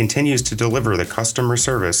 1987 and continues to deliver the customer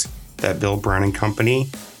service that Bill Brown and Company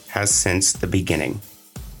has since the beginning.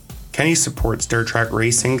 Kenny supports dirt track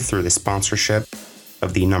racing through the sponsorship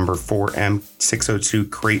of the number 4M 602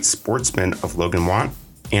 Crate Sportsman of Logan Watt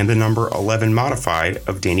and the number 11 Modified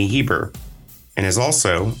of Danny Heber, and is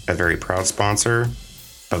also a very proud sponsor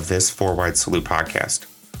of this Four Wide Salute podcast.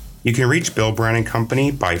 You can reach Bill Brown and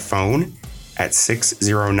Company by phone at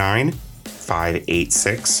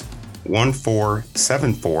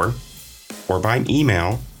 609-586-1474 or by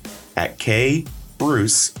email at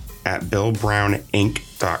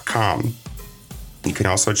kbruce@billbrowninc.com. You can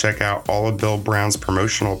also check out all of Bill Brown's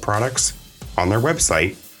promotional products on their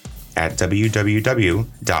website at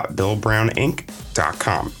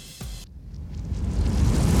www.billbrowninc.com.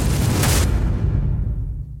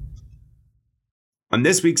 On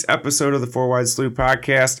this week's episode of the Four Wide Salute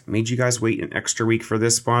podcast, made you guys wait an extra week for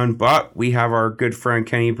this one, but we have our good friend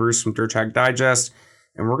Kenny Bruce from Dirt Track Digest,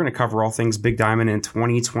 and we're going to cover all things Big Diamond in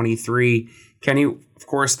 2023. Kenny, of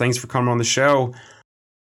course, thanks for coming on the show.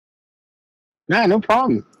 Nah, no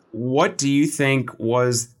problem. What do you think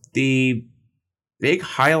was the big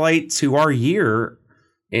highlight to our year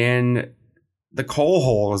in the coal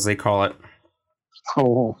hole, as they call it?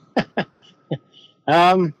 Coal.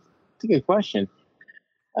 That's a good question.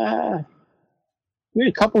 We had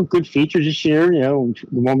a couple of good features this year. You know,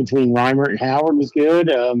 the one between Reimer and Howard was good.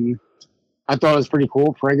 I thought it was pretty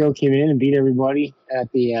cool. Prego came in and beat everybody at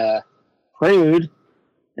the Prelude.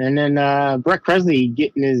 And then Brett Kresley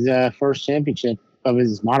getting his first championship of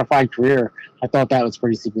his modified career. I thought that was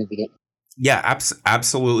pretty significant. Yeah,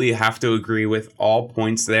 absolutely. Have to agree with all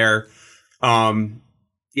points there.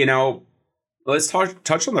 You know, let's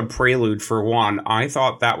touch on the Prelude for one. I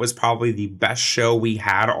thought that was probably the best show we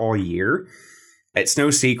had all year. It's no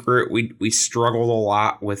secret we struggled a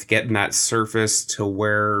lot with getting that surface to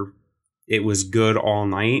where it was good all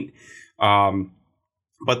night.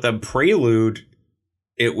 But the Prelude,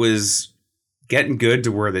 it was getting good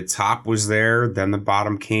to where the top was there, then the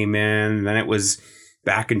bottom came in, then it was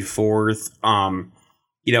back and forth. You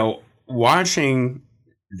know, watching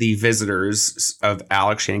the visitors of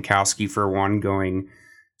Alex Jankowski for one going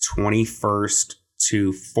 21st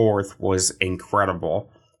to 4th was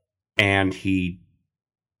incredible. And he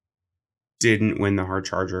didn't win the hard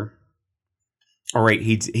charger. All right,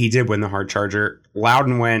 he did win the hard charger.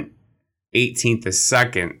 Loudon went 18th to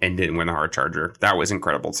 2nd and didn't win the hard charger. That was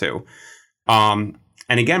incredible too. And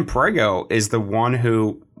again, Prego is the one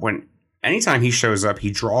who, anytime he shows up, he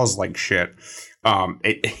draws like shit. And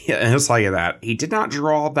he'll tell you that. He did not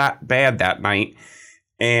draw that bad that night.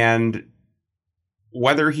 And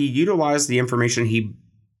whether he utilized the information he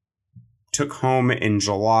took home in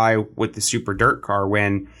July with the Super Dirt car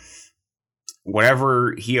win,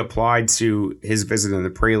 whatever he applied to his visit in the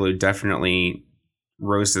Prelude definitely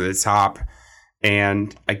rose to the top.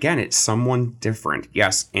 And again, it's someone different.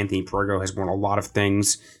 Yes, Anthony Prego has won a lot of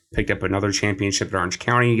things, picked up another championship at Orange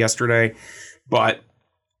County yesterday, but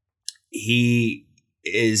he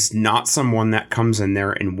is not someone that comes in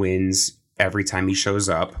there and wins every time he shows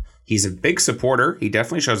up. He's a big supporter. He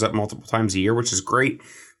definitely shows up multiple times a year, which is great,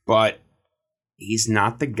 but he's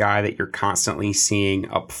not the guy that you're constantly seeing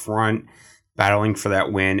up front battling for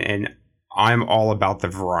that win. And I'm all about the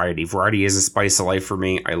variety. Variety is a spice of life for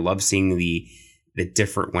me. I love seeing the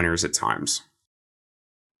different winners at times.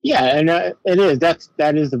 Yeah, and it is.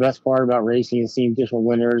 That is the best part about racing is seeing different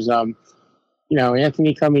winners.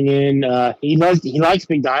 Anthony coming in, he likes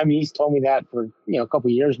Big Diamond. He's told me that for a couple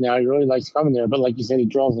of years now. He really likes coming there, but like you said, he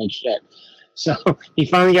draws like shit. So he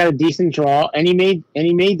finally got a decent draw, and he made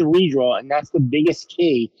the redraw, and that's the biggest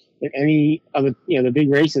key in any of the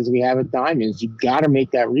big races we have at Diamonds. You got to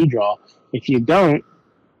make that redraw. If you don't,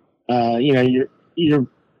 you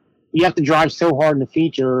have to drive so hard in the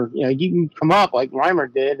feature. You can come up like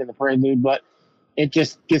Reimer did in the Prelude, but it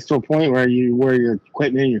just gets to a point where you wear your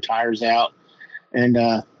equipment and your tires out. And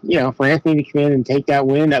for Anthony to come in and take that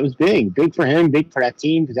win, that was big for him, big for that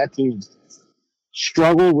team, because that team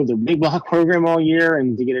struggled with their big block program all year,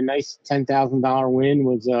 and to get a nice $10,000 win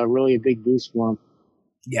was really a big boost for him.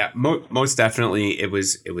 Yeah, most definitely, it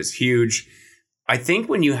was huge. I think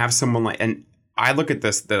when you have someone like, and I look at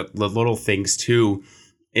this, the little things too,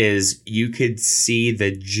 is you could see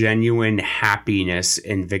the genuine happiness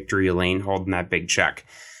in Victory Lane holding that big check.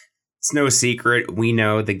 It's no secret. We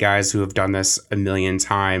know the guys who have done this a million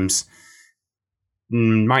times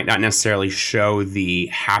might not necessarily show the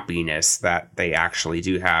happiness that they actually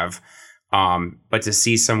do have. But to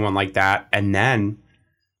see someone like that, and then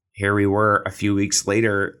here we were a few weeks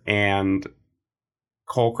later, and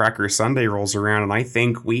Coal Cracker Sunday rolls around, and I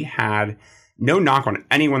think we had no knock on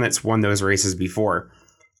anyone that's won those races before.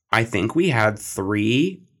 I think we had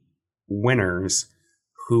 3 winners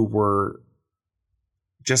who were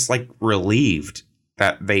just like relieved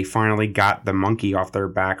that they finally got the monkey off their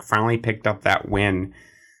back, finally picked up that win.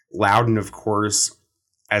 Loudon, of course,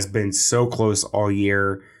 has been so close all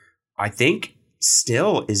year. I think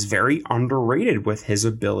still is very underrated with his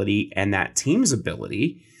ability and that team's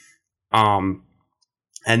ability. And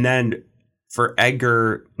then for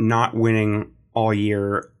Edgar not winning all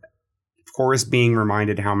year, of course, being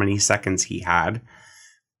reminded how many seconds he had.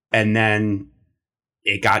 And then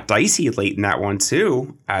it got dicey late in that one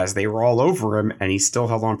too, as they were all over him, and he still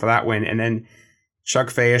held on for that win. And then Chuck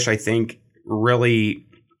Fayish, I think, really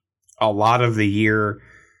a lot of the year,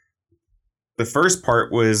 the first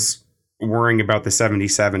part was worrying about the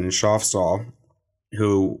 77 in Schofstall,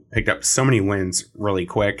 who picked up so many wins really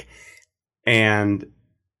quick. And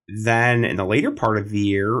then in the later part of the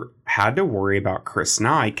year, had to worry about Chris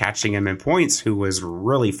Nye catching him in points, who was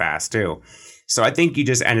really fast too. So I think you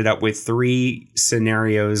just ended up with 3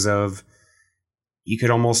 scenarios of, you could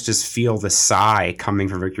almost just feel the sigh coming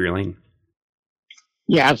from Victory Lane.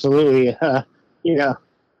 Yeah, absolutely.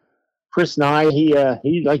 Chris Nye,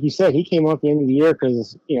 he like you said, he came up at the end of the year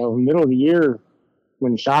because, middle of the year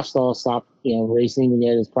when Schofstall stopped, racing and he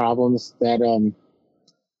had his problems, that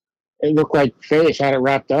it looked like Fayish had it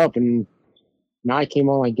wrapped up, and Nye came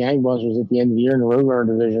on like gangbusters at the end of the year in the Roadrunner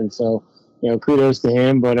division. So, kudos to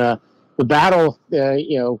him. But the battle,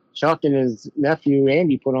 Chuck and his nephew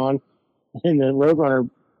Andy put on in the Roadrunner,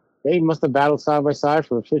 they must have battled side by side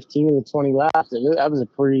for 15 of the 20 laps. That was a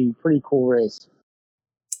pretty cool race.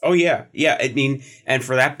 Oh, yeah. Yeah. I mean, and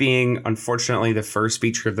for that being, unfortunately, the first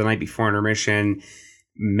feature of the night before intermission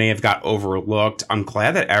may have got overlooked. I'm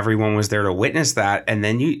glad that everyone was there to witness that. And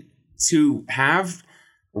then to have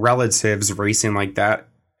relatives racing like that,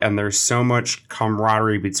 and there's so much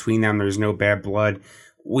camaraderie between them, there's no bad blood.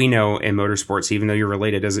 We know in motorsports, even though you're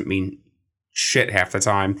related doesn't mean shit half the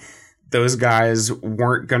time. Those guys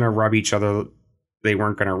weren't going to rub each other. They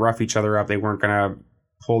weren't going to rough each other up. They weren't going to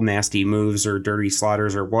pull nasty moves or dirty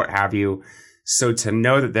slaughters or what have you. So to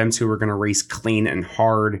know that them two were going to race clean and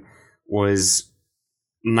hard was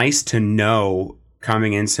nice to know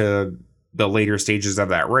coming into the later stages of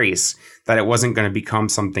that race, that it wasn't going to become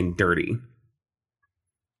something dirty.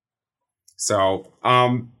 So,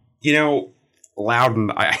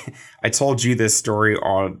 Loudon, I told you this story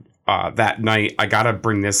on that night. I got to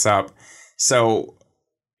bring this up. So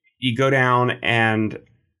you go down, and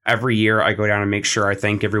every year I go down and make sure I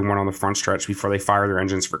thank everyone on the front stretch before they fire their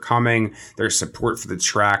engines for coming, their support for the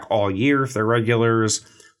track all year, if they're regulars,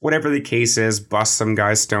 whatever the case is, bust some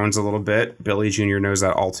guys' stones a little bit. Billy Jr. knows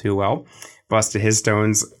that all too well. Busted his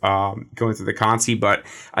stones going through the Conti, but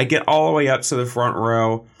I get all the way up to the front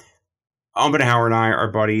row. Umbenhauer and I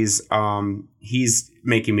are buddies. He's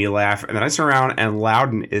making me laugh. And then I turn around, and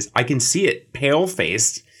Loudon is, I can see it,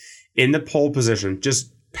 pale-faced in the pole position,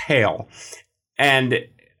 just pale. And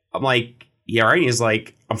I'm like, yeah, right. He's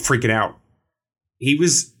like, I'm freaking out. He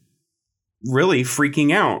was really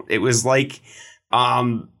freaking out. It was like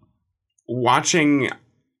watching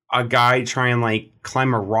a guy try and like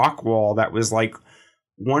climb a rock wall that was like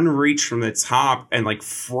one reach from the top and like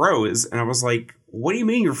froze. And I was like, what do you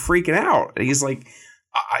mean you're freaking out? And he's like,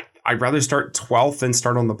 I'd rather start 12th than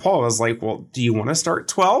start on the pole. I was like, well, do you want to start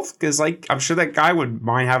 12th? Because like I'm sure that guy would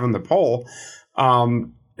mind having the pole,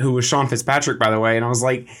 who was Sean Fitzpatrick, by the way. And I was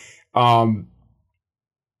like,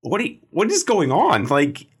 what is going on?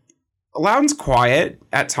 Like, Loudon's quiet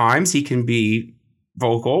at times. He can be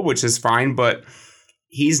vocal, which is fine, but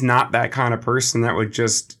he's not that kind of person that would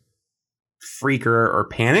just freak or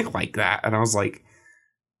panic like that. And I was like,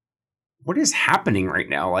 what is happening right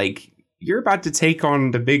now? Like, you're about to take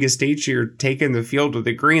on the biggest stage. You're taking the field with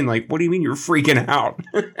the green. Like, what do you mean you're freaking out?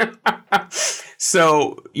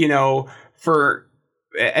 So,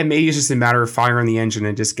 and maybe it's just a matter of firing the engine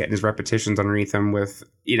and just getting his repetitions underneath him with,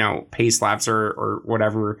 pace laps or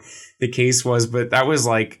whatever the case was. But that was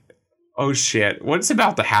like, oh shit, what's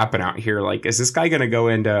about to happen out here? Like, is this guy going to go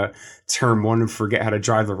into turn 1 and forget how to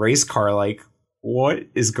drive the race car? Like, what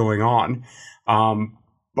is going on?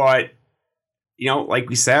 But like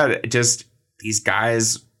we said, just these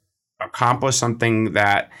guys accomplished something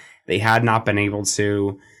that they had not been able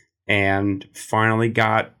to, and finally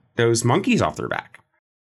got those monkeys off their back.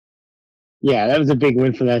 Yeah, that was a big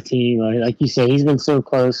win for that team. Like you say, he's been so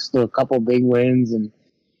close to a couple big wins, and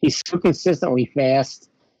he's so consistently fast.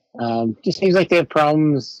 Just seems like they have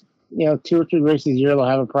problems. 2 or 3 races a year they'll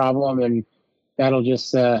have a problem, and that'll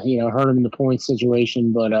just hurt him in the point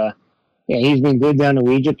situation. But yeah, he's been good down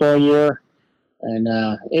to Egypt all year. And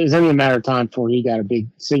it was only a matter of time before he got a big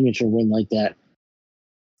signature win like that.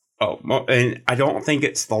 Oh, and I don't think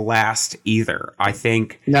it's the last either. I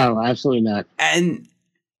think... No, absolutely not. And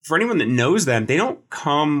for anyone that knows them, they don't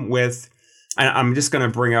come with... And I'm just going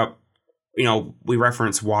to bring up, we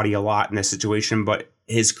reference Waddy a lot in this situation, but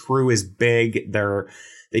his crew is big.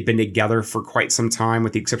 They've been together for quite some time,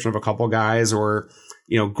 with the exception of a couple guys. Or,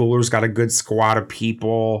 Goular's got a good squad of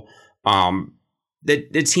people.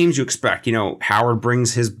 The teams you expect, Howard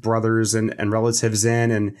brings his brothers and relatives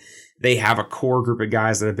in, and they have a core group of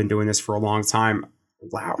guys that have been doing this for a long time.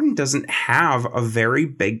 Loudon doesn't have a very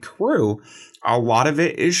big crew. A lot of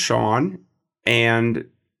it is Sean and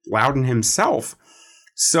Loudon himself.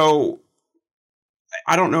 So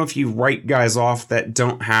I don't know if you write guys off that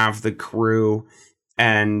don't have the crew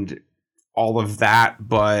and all of that,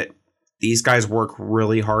 but these guys work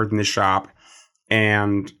really hard in the shop,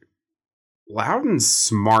 and Loudon's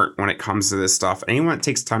smart when it comes to this stuff. Anyone that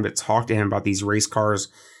takes time to talk to him about these race cars,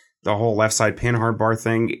 the whole left side pin hard bar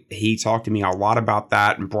thing, he talked to me a lot about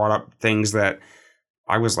that and brought up things that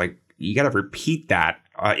I was like, you got to repeat that.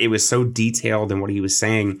 It was so detailed in what he was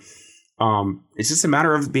saying. It's just a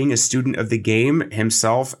matter of being a student of the game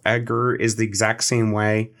himself. Edgar is the exact same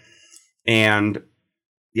way. And,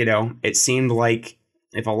 it seemed like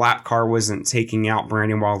if a lap car wasn't taking out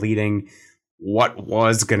Brandon while leading, what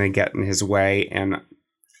was going to get in his way. And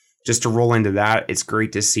just to roll into that, it's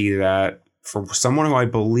great to see that for someone who I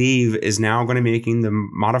believe is now going to be making the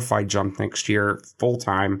modified jump next year full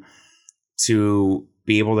time, to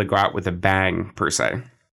be able to go out with a bang, per se.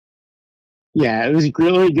 Yeah, it was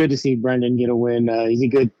really good to see Brendan get a win. He's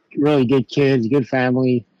a really good kid. He's a good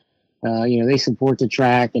family. They support the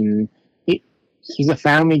track, and he's a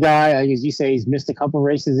family guy. As you say, he's missed a couple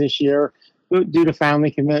races this year due to family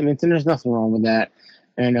commitments, and there's nothing wrong with that.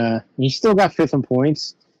 And he still got 5th in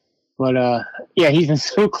points. But, yeah, he's been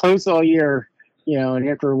so close all year, and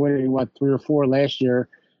after winning, 3 or 4 last year,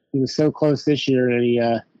 he was so close this year that he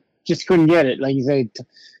just couldn't get it. Like you say,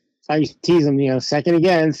 I used to tease him, second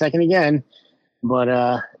again. But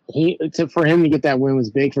for him to get that win was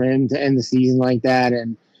big for him to end the season like that.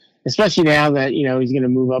 And especially now that, he's going to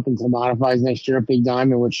move up into the modifieds next year at Big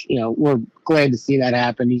Diamond, which, we're glad to see that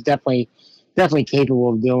happen. He's definitely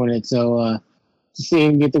capable of doing it. So to see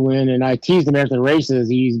him get the win, and I teased him after the races,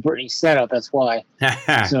 he's Brittany's setup. That's why.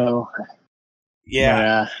 So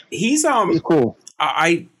yeah, he's cool.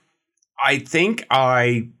 I think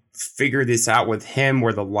I figured this out with him,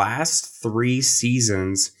 where the last 3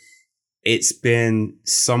 seasons it's been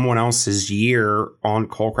someone else's year on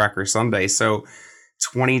Coalcracker Sunday. So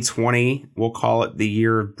 2020, we'll call it the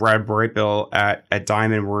year of Brad Brightbill at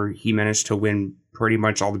Diamond, where he managed to win pretty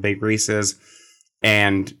much all the big races,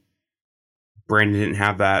 and Brandon didn't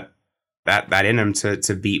have that in him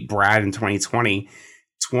to beat Brad in 2020.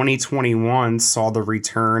 2021 saw the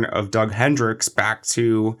return of Doug Hendricks back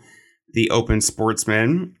to the Open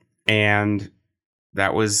Sportsman, and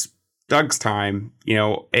that was Doug's time.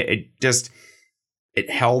 It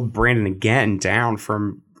held Brandon again down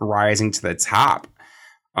from rising to the top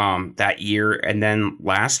that year. And then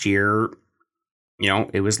last year,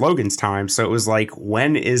 it was Logan's time. So it was like,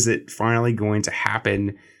 when is it finally going to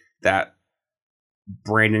happen that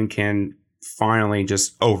Brandon can finally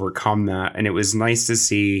just overcome that? And it was nice to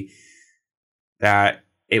see that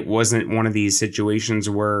it wasn't one of these situations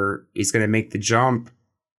where he's going to make the jump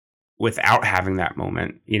without having that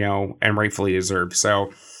moment, you know, and rightfully deserved.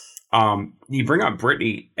 So you bring up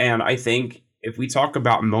Brittany, and I think if we talk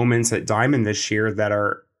about moments at Diamond this year that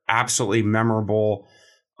are absolutely memorable,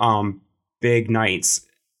 big nights,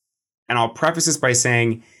 and I'll preface this by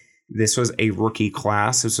saying this was a rookie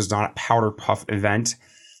class. This was not a powder puff event.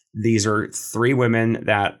 These are 3 women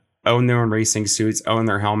that own their own racing suits, own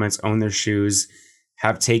their helmets, own their shoes,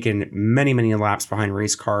 have taken many, many laps behind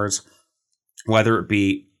race cars, whether it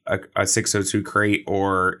be a 602 crate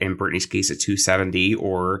or, in Brittany's case, a 270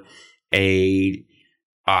 or a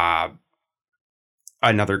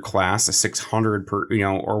another class, a 600 per, you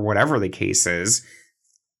know, or whatever the case is.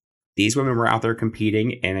 These women were out there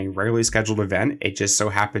competing in a regularly scheduled event. It just so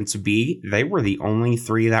happened to be they were the only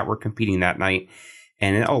 3 that were competing that night,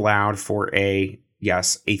 and it allowed for a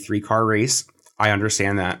 3-car race. I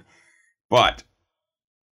understand that, but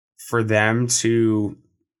for them to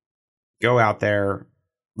go out there,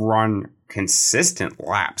 run consistent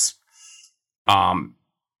laps,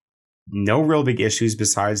 no real big issues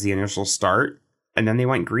besides the initial start, and then they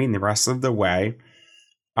went green the rest of the way.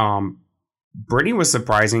 Brittany was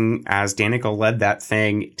surprising as Danica led that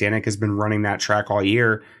thing. Danica has been running that track all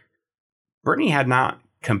year. Brittany had not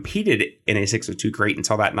competed in a 602 crate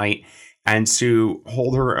until that night, and to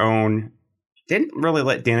hold her own didn't really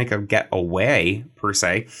let Danica get away per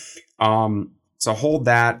se. To hold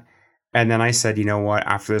that, and then I said, you know what?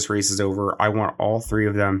 After this race is over, I want all 3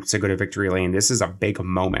 of them to go to victory lane. This is a big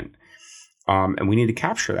moment, and we need to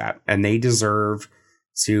capture that, and they deserve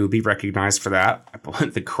to be recognized for that.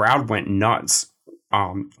 The crowd went nuts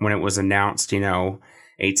when it was announced, you know,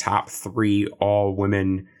 a top 3 all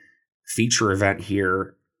women feature event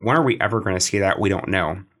here. When are we ever going to see that? We don't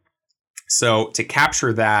know. So to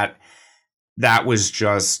capture that, that was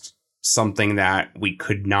just something that we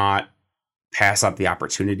could not pass up the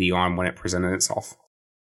opportunity on when it presented itself.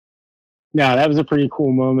 No, that was a pretty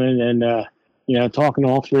cool moment. And, you know, talking to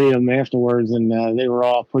all 3 of them afterwards, and they were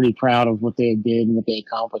all pretty proud of what they did and what they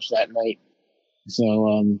accomplished that night.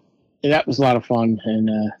 So that was a lot of fun. And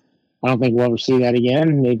I don't think we'll ever see that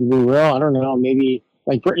again. Maybe we will. I don't know. Maybe,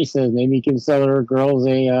 like Brittany says, maybe give some other girls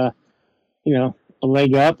a, you know, a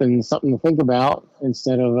leg up and something to think about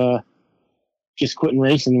instead of just quitting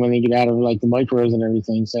racing when they get out of like the micros and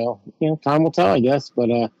everything. So, you know, time will tell, I guess. But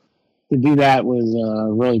to do that was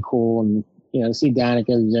really cool. And, you know, to see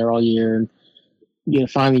Danica there all year and, you know,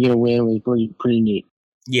 finally get a win was pretty neat.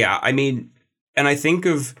 Yeah, I mean, and I think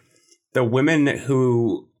of the women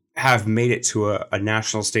who have made it to a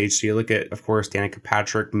national stage. So you look at, of course, Danica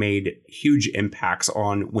Patrick made huge impacts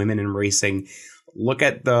on women in racing. Look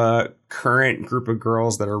at the current group of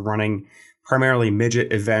girls that are running primarily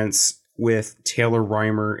midget events with Taylor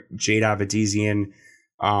Reimer, Jade Avedizian,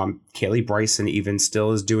 Kaylee Bryson even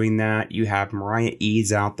still is doing that. You have Mariah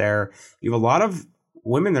Eads out there. You have a lot of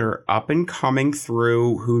women that are up and coming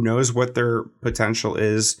through, who knows what their potential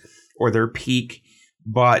is or their peak,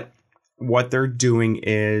 but what they're doing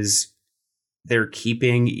is they're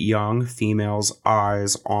keeping young females'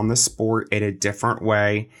 eyes on the sport in a different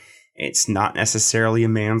way. It's not necessarily a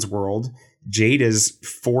man's world. Jade is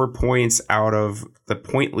 4 points out of the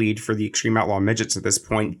point lead for the Extreme Outlaw Midgets at this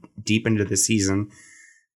point, deep into the season.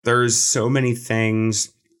 There's so many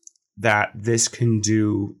things that this can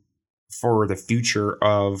do for the future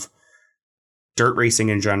of dirt racing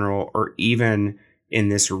in general, or even in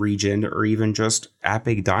this region, or even just at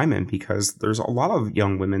Big Diamond, because there's a lot of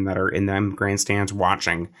young women that are in them grandstands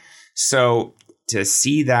watching. So to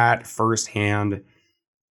see that firsthand,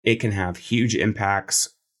 it can have huge impacts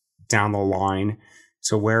down the line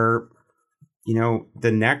to where, you know,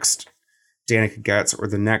 the next Danica Getz or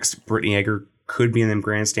the next Brittany Egger could be in them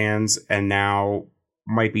grandstands and now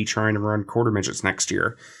might be trying to run quarter midgets next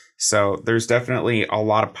year. So there's definitely a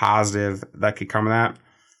lot of positive that could come of that.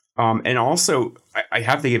 And also, I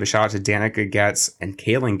have to give a shout out to Danica Getz and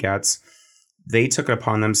Kaylin Getz. They took it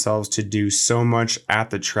upon themselves to do so much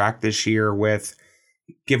at the track this year with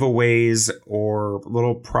giveaways or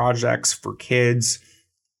little projects for kids.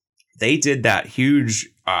 They did that huge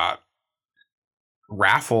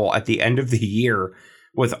raffle at the end of the year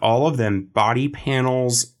with all of them body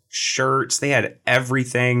panels, shirts. They had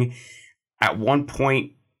everything. At one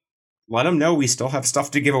point, let them know we still have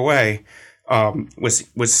stuff to give away.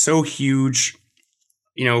 Was so huge,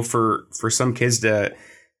 you know, for some kids to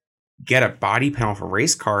get a body panel for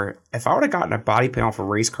race car. If I would have gotten a body panel for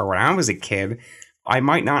race car when I was a kid, I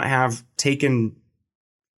might not have taken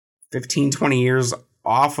 15, 20 years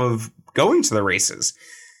off of going to the races.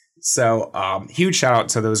 So huge shout out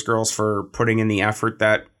to those girls for putting in the effort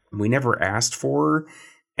that we never asked for.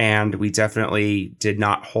 and we definitely did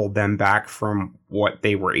not hold them back from what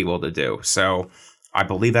they were able to do. So I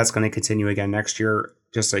believe that's going to continue again next year.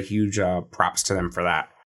 Just a huge props to them for that.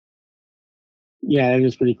 Yeah, it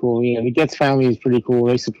is pretty cool. You know, the Getz family is pretty cool.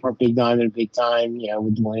 They support Big Diamond big time, you know,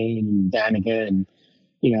 with Dwayne and Danica and,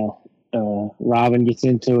 you know, Robin gets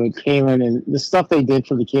into it, Kaylin, and the stuff they did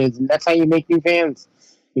for the kids. And that's how you make new fans.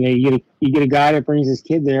 You know, you get a guy that brings his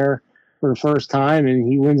kid there for the first time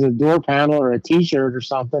and he wins a door panel or a T-shirt or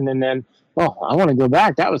something. And then, oh, I want to go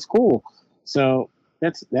back. That was cool. So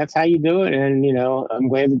that's how you do it. And, you know, I'm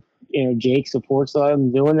glad that, you know, Jake supports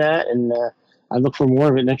them doing that. And I look for more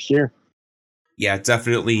of it next year. Yeah,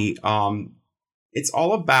 definitely. It's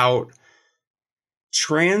all about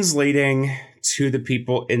translating to the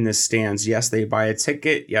people in the stands. Yes, they buy a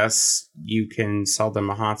ticket. Yes, you can sell them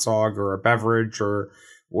a hot dog or a beverage or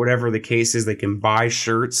whatever the case is. They can buy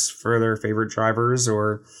shirts for their favorite drivers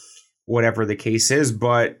or whatever the case is.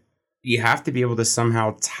 But you have to be able to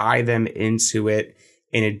somehow tie them into it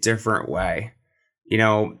in a different way. You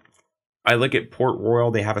know, I look at Port Royal.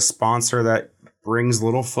 They have a sponsor that brings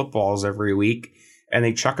little footballs every week and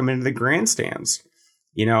they chuck them into the grandstands.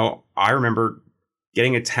 You know, I remember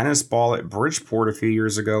getting a tennis ball at Bridgeport a few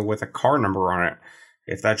years ago with a car number on it.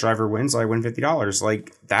 If that driver wins, I win $50.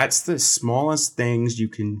 Like, that's the smallest things you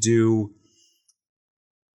can do.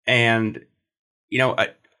 And, you know,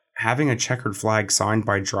 having a checkered flag signed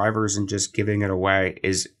by drivers and just giving it away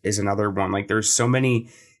is another one. Like, there's so many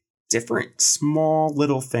different small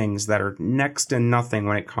little things that are next to nothing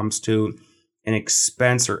when it comes to an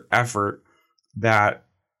expense or effort that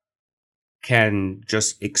can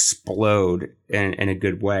just explode in a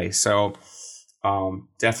good way. So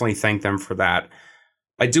definitely thank them for that.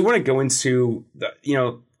 I do want to go into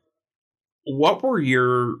what were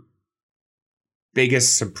your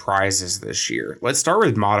biggest surprises this year? Let's start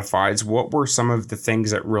with modifieds. What were some of the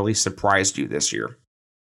things that really surprised you this year?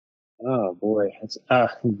 Oh boy, it's,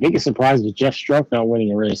 the biggest surprise was Jeff Struck not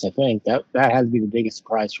winning a race. I think that had to be the biggest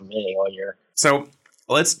surprise for me all year. So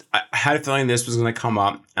I had a feeling this was going to come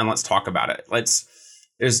up, and let's talk about it.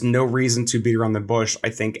 There's no reason to beat around the bush. I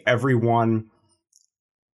think everyone,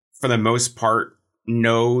 for the most part,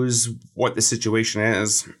 knows what the situation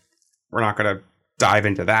is. We're not going to dive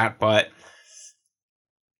into that, but,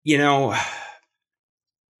 you know,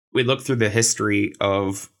 we look through the history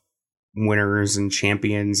of winners and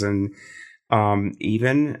champions, and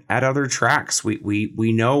even at other tracks, we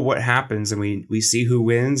know what happens, and we see who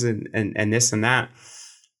wins and this and that.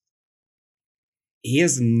 He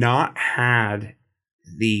has not had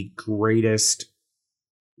the greatest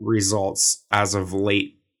results as of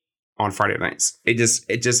late on Friday nights. It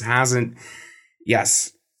just hasn't.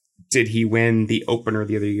 Yes. Did he win the opener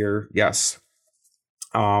the other year? Yes.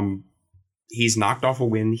 He's knocked off a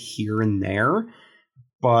win here and there,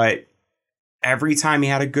 but every time he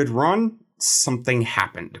had a good run, something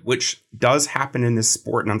happened, which does happen in this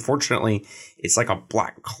sport. And unfortunately, it's like a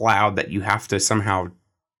black cloud that you have to somehow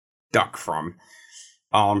duck from.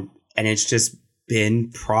 And it's just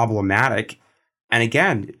been problematic. And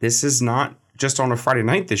again, this is not just on a Friday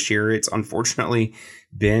night this year. It's unfortunately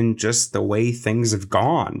been just the way things have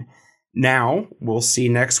gone. Now, we'll see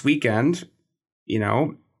next weekend. You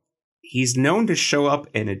know, he's known to show up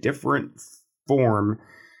in a different form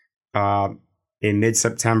in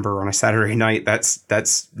mid-September on a Saturday night.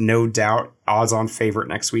 That's no doubt odds-on favorite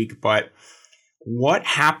next week. But what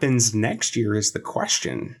happens next year is the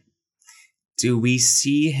question. Do we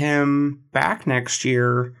see him back next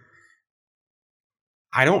year?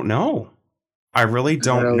 I don't know. I really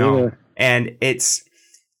don't know. Either. And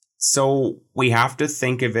so we have to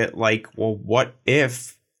think of it like, well, what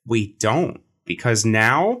if we don't? Because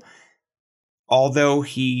now, although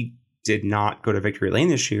he did not go to victory lane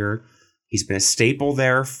this year, he's been a staple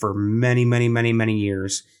there for many, many, many, many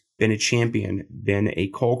years, been a champion, been a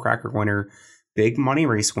coal cracker winner, big money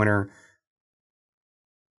race winner.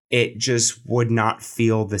 It just would not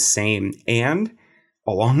feel the same. And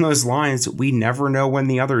along those lines, we never know when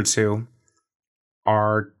the other two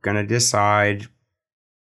are going to decide,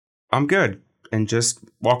 I'm good, and just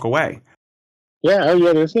walk away. Yeah,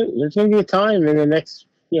 there's going to be a time in the next,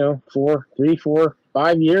 3, 4,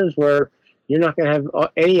 5 years where you're not going to have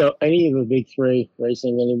any of the big three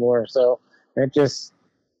racing anymore. So that just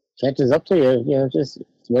catches up to you. Just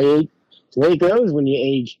it's the way it goes when you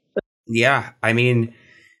age. Yeah, I mean,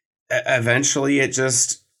 eventually it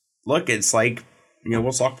just, it's like,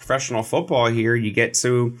 we'll talk professional football here. You get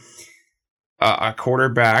to a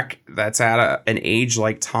quarterback that's at an age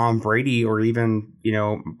like Tom Brady, or even,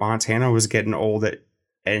 Montana was getting old at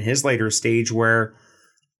his later stage, where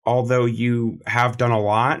although you have done a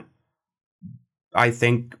lot, I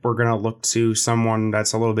think we're going to look to someone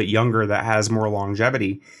that's a little bit younger that has more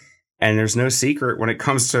longevity. And there's no secret when it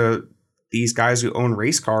comes to these guys who own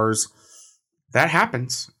race cars, that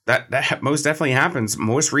happens. That most definitely happens.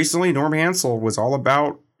 Most recently, Norm Hansel was all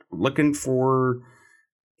about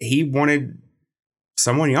he wanted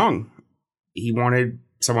someone young. He wanted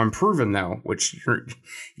someone proven, though, which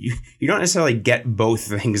you don't necessarily get both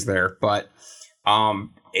things there. But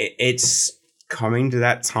it's coming to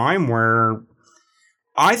that time where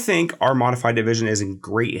I think our modified division is in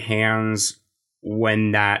great hands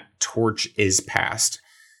when that torch is passed.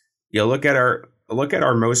 You look at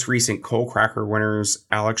our most recent coal cracker winners: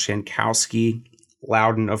 Alex Jankowski,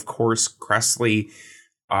 Loudon, of course, Cressley.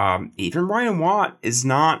 Even Ryan Watt is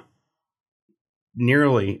not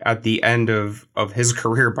nearly at the end of his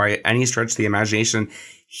career by any stretch of the imagination.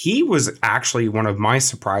 He was actually one of my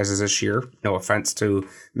surprises this year. No offense to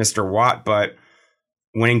Mr. Watt, but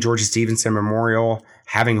winning Georgia Stevenson Memorial,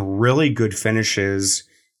 having really good finishes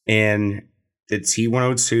in the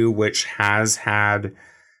T102, which has had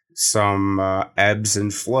some ebbs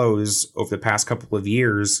and flows over the past couple of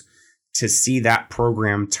years, to see that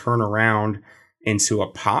program turn around into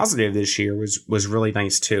a positive this year was really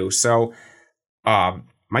nice too. So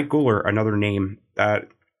Mike Guler, another name that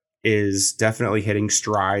is definitely hitting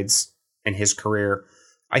strides in his career.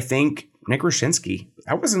 I think Nick Roshinsky,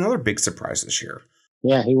 that was another big surprise this year.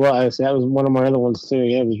 Yeah, he was. That was one of my other ones too.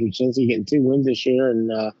 Yeah, it was Roshinsky getting 2 wins this year,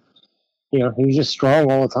 and he was just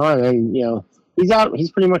strong all the time. And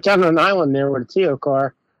he's pretty much out on an island there with a Teo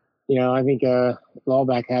car. I think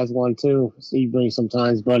Lawback has one too. Sebring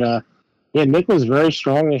sometimes, but Nick was very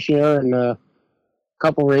strong this year, and a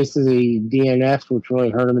couple races he DNF'd, which really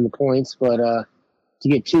hurt him in the points. But to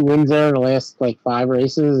get 2 wins there in the last 5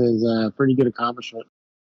 races is a pretty good accomplishment.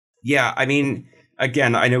 Yeah, I mean,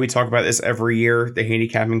 again, I know we talk about this every year. The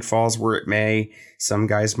handicapping falls where it may. Some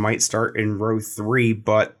guys might start in row 3,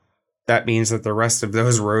 but that means that the rest of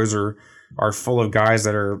those rows are full of guys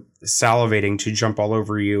that are salivating to jump all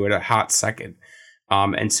over you at a hot second.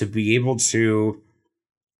 And to be able to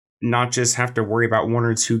not just have to worry about 1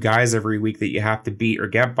 or 2 guys every week that you have to beat or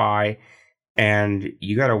get by, and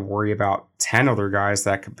you got to worry about 10 other guys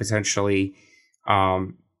that could potentially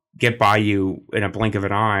get by you in a blink of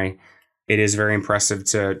an eye. It is very impressive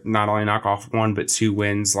to not only knock off 1, but 2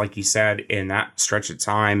 wins, like you said, in that stretch of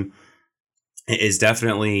time. It is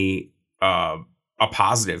definitely a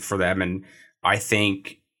positive for them. And I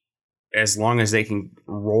think as long as they can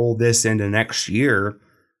roll this into next year,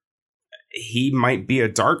 he might be a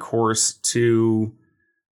dark horse to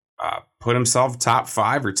put himself top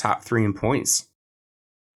 5 or top 3 in points.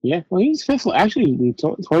 Yeah, well, he's 5th. Actually, in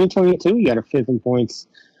 2022, he got a 5th in points.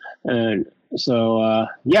 And so,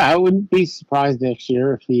 I wouldn't be surprised next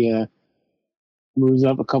year if he moves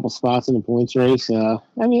up a couple spots in the points race. I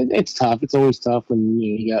mean, it's tough. It's always tough when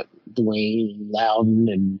you got Dwayne and Loudon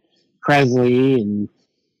and Presley and,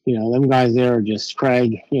 them guys there are just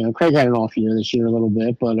Craig. Craig had an off year this year a little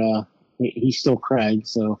bit, but he's still Craig,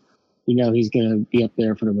 so he's going to be up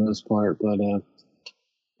there for the most part. But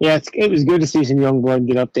it was good to see some young blood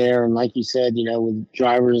get up there, and like you said, with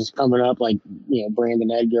drivers coming up like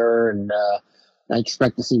Brandon Edgar, and I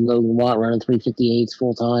expect to see Logan Watt running 358s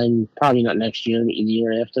full time. Probably not next year, but the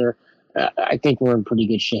year after. I think we're in pretty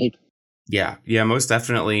good shape. Yeah, most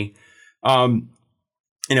definitely. And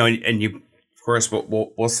you, of course,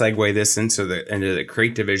 we'll segue this into the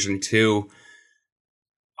crate division too.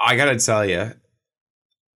 I gotta tell you,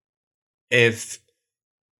 if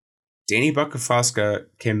Danny Bukafuska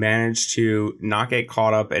can manage to not get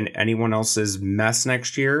caught up in anyone else's mess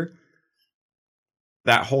next year,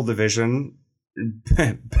 that whole division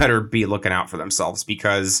better be looking out for themselves,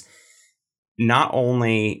 because not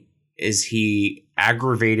only is he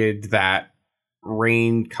aggravated that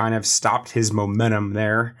rain kind of stopped his momentum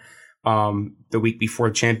there the week before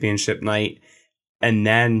championship night, and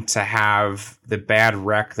then to have the bad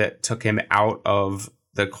wreck that took him out of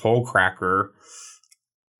the coal cracker,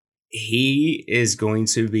 he is going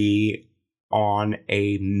to be on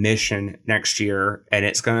a mission next year, and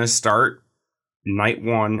it's going to start night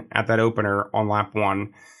 1 at that opener on lap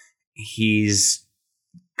 1. He's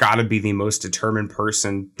got to be the most determined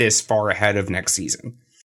person this far ahead of next season.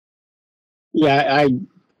 Yeah,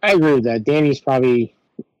 I agree with that. Danny's probably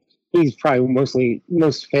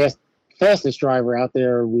most fastest driver out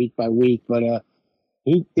there week by week, but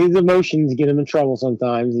his emotions get him in trouble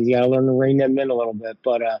sometimes. He's got to learn to rein them in a little bit.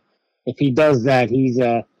 But if he does that, he's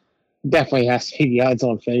definitely has to be the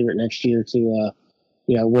odds-on favorite next year to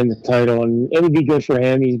win the title, and it would be good for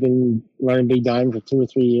him. He's been running Big Diamond for 2 or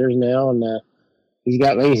 3 years now, and he's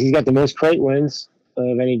got the most crate wins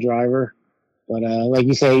of any driver. But like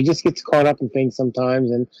you say, he just gets caught up in things sometimes,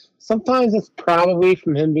 and sometimes it's probably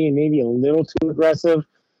from him being maybe a little too aggressive.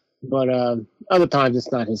 But other times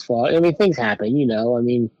it's not his fault. I mean, things happen, you know. I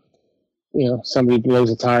mean, you know, somebody blows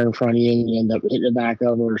a tire in front of you and you end up hitting the back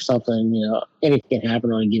of it or something. You know, anything can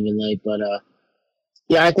happen on a given night. But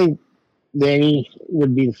yeah, I think Danny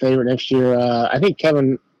would be the favorite next year. I think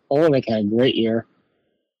Kevin Olenek had a great year.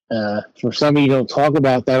 For somebody you don't talk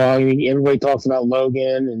about that all, I mean, everybody talks about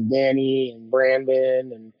Logan and Danny and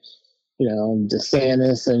Brandon and, you know,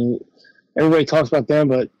 DeSantis, and everybody talks about them,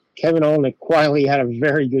 but Kevin Olenek quietly had a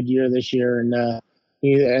very good year this year, and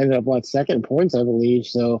he ended up second in points, I believe.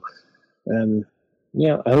 So,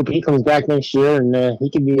 yeah, I hope he comes back next year and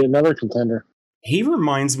he can be another contender. He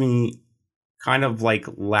reminds me kind of like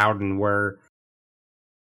Loudon, where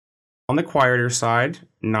on the quieter side,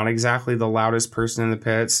 not exactly the loudest person in the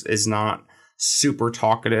pits, is not super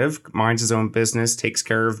talkative, minds his own business, takes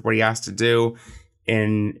care of what he has to do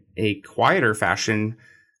in a quieter fashion.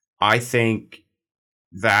 I think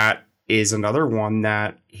that is another one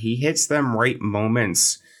that he hits them right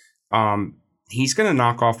moments. He's going to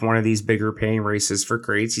knock off one of these bigger paying races for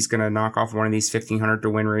crates. He's going to knock off one of these 1,500 to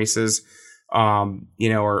win races, you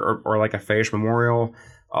know, or like a Fayette Memorial,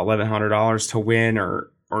 $1,100 to win,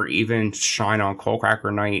 or even shine on Coal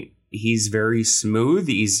Cracker Night. He's very smooth.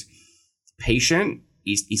 He's patient.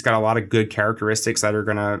 He's got a lot of good characteristics that are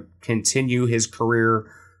going to continue his career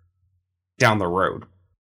down the road.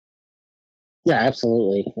 Yeah,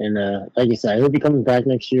 absolutely. And like I said, I hope he comes back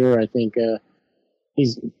next year. I think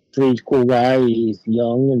he's a pretty cool guy. He's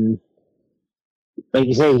young, and like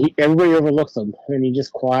you say, everybody overlooks him, and he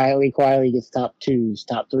just quietly gets top twos,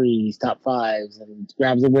 top threes, top fives, and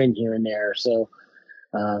grabs a win here and there. So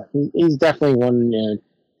he's definitely one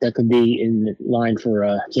that could be in line for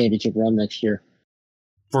a championship run next year.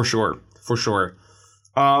 For sure.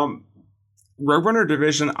 Roadrunner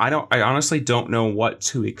division, I honestly don't know what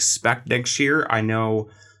to expect next year. I know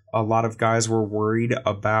a lot of guys were worried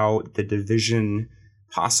about the division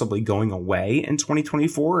possibly going away in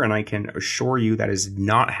 2024, and I can assure you that is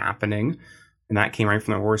not happening. And that came right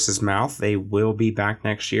from the horse's mouth. They will be back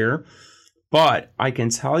next year. But I can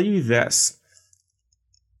tell you this.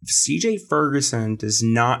 If CJ Ferguson does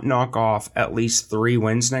not knock off at least 3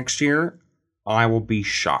 wins next year, I will be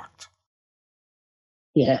shocked.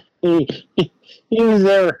 Yeah, he was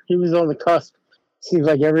there. He was on the cusp. Seems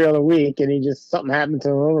like every other week, and something happened to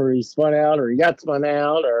him, or he spun out, or he got spun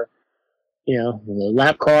out, or you know, the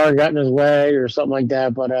lap car got in his way, or something like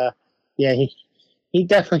that. But yeah, he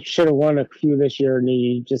definitely should have won a few this year, and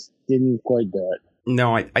he just didn't quite do it.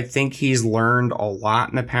 No, I think he's learned a lot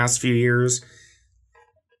in the past few years.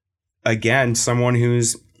 Again, someone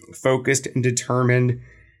who's focused and determined.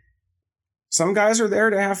 Some guys are there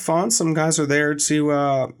to have fun. Some guys are there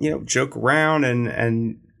to, joke around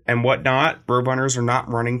and whatnot. Roadrunners are not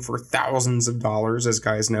running for thousands of dollars, as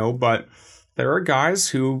guys know, but there are guys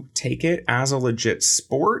who take it as a legit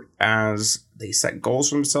sport, as they set goals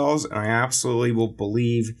for themselves, and I absolutely will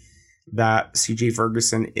believe that CJ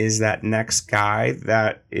Ferguson is that next guy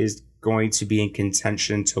that is going to be in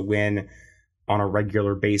contention to win on a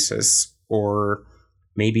regular basis, or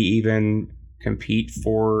maybe even compete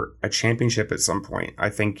for a championship at some point.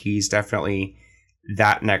 I think he's definitely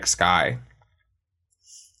that next guy.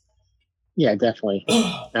 Yeah, definitely.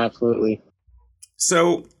 Absolutely.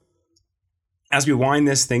 So as we wind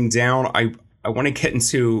this thing down, I want to get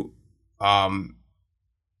into, I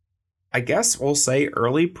guess we'll say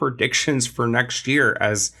early predictions for next year,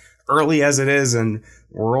 as early as it is. And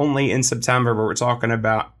we're only in September, but we're talking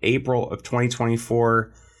about April of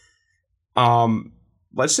 2024.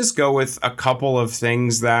 Let's just go with a couple of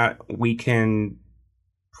things that we can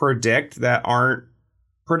predict that aren't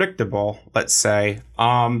predictable, let's say.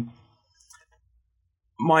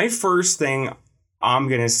 My first thing I'm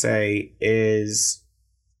going to say is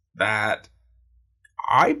that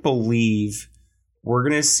I believe we're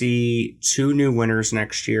going to see 2 new winners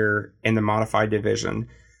next year in the modified division.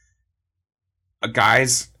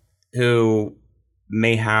 Guys who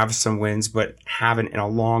may have some wins but haven't in a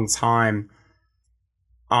long time.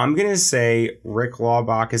 I'm going to say Rick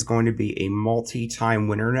Laubach is going to be a multi-time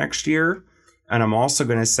winner next year. And I'm also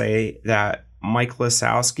going to say that Mike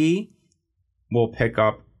Lisowski will pick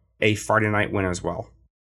up a Friday night win as well.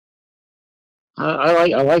 I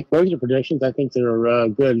like both your predictions. I think they're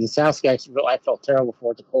good. Lisowski, I felt terrible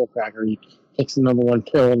for it, the Coal Cracker. He takes the number 1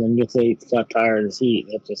 pill and then gets a flat tire in his heat.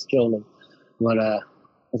 That just killed him. But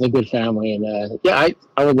it's a good family. And yeah,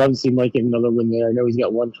 I would love to see Mike get another win there. I know he's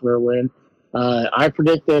got 1 career win. I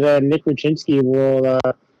predict that Nick Ruchinski will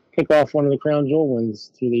kick off one of the Crown Jewel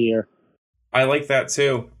wins through the year. I like that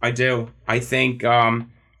too. I do. I think,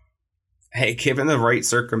 hey, given the right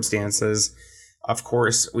circumstances, of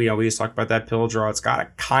course, we just talked about that pill draw. It's got to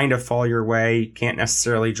kind of fall your way. You can't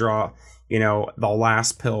necessarily draw, the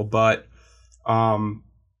last pill, but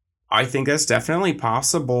I think that's definitely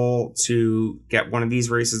possible to get one of these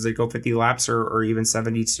races that go 50 laps or even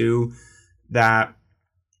 72. That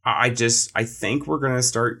I think we're going to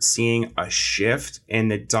start seeing a shift in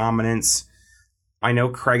the dominance. I know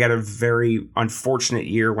Craig had a very unfortunate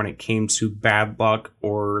year when it came to bad luck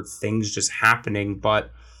or things just happening,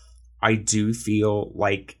 but I do feel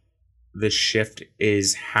like the shift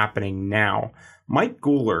is happening now. Mike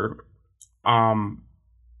Guler,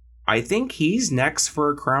 I think he's next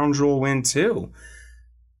for a crown jewel win too.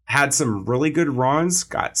 Had some really good runs,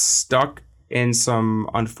 got stuck in some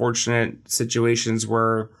unfortunate situations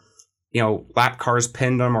where, lap cars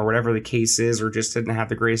pinned him or whatever the case is, or just didn't have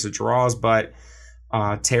the greatest of draws, but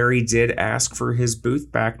Terry did ask for his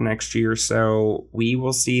booth back next year, so we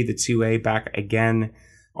will see the 2A back again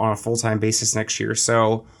on a full-time basis next year.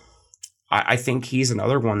 So I think he's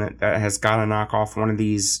another one that has got to knock off one of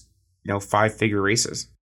these, 5-figure races.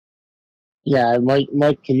 Yeah,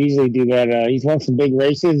 Mike can easily do that. He's won some big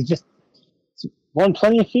races, just won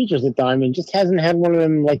plenty of features at Diamond, just hasn't had one of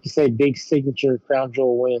them, like you say, big signature crown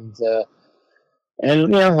jewel wins.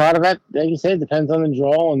 And, a lot of that, like you said, depends on the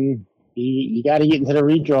draw, and you got to get into the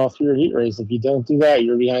redraw through your heat race. If you don't do that,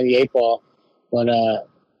 you're behind the 8 ball. But,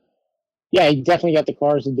 yeah, he definitely got the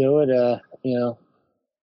cars to do it.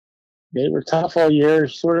 They were tough all year,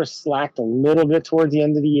 sort of slacked a little bit towards the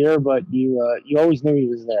end of the year, but you always knew he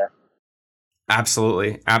was there.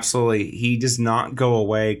 Absolutely. Absolutely. He does not go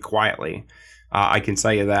away quietly. I can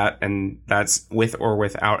tell you that. And that's with or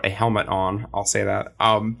without a helmet on. I'll say that.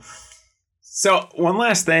 So one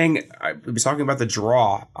last thing, we were talking about the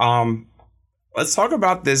draw. Let's talk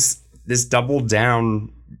about this double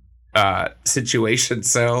down situation.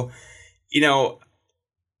 So,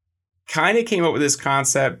 kind of came up with this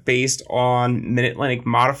concept based on Mid-Atlantic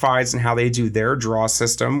Modifieds and how they do their draw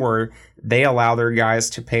system, where they allow their guys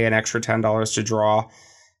to pay an extra $10 to draw.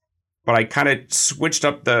 But I kind of switched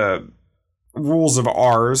up the rules of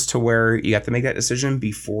ours to where you have to make that decision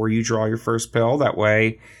before you draw your first pill. That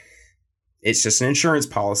way, it's just an insurance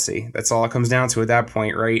policy. That's all it comes down to at that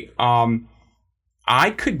point, right?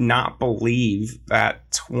 I could not believe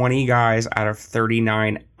that 20 guys out of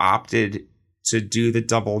 39 opted to do the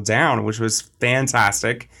double down, which was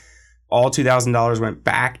fantastic. All $2,000 went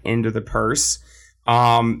back into the purse.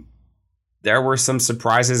 There were some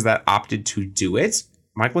surprises that opted to do it.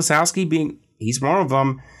 Mike Lisowski he's one of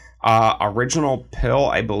them. Original pill,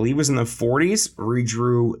 I believe, was in the 40s.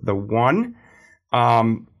 Redrew the 1.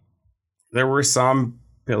 There were some.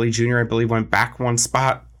 Billy Jr., I believe, went back one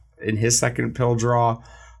spot in his second pill draw.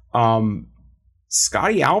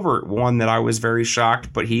 Scotty Albert won that I was very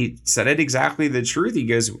shocked, but he said it exactly the truth. He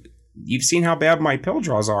goes, "You've seen how bad my pill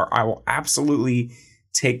draws are. I will absolutely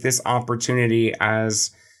take this opportunity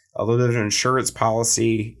as a little bit of an insurance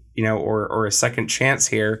policy, or a second chance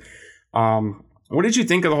here." What did you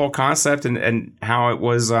think of the whole concept and how it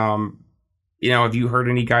was? Have you heard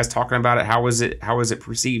any guys talking about it? How was it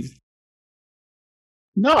perceived?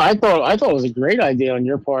 No, I thought it was a great idea on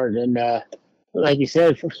your part, and like you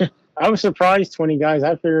said, I was surprised 20 guys.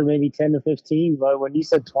 I figured maybe 10 to 15, but when you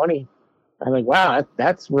said 20, I'm like, wow,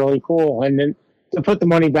 that's really cool. And then to put the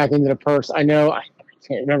money back into the purse, I can't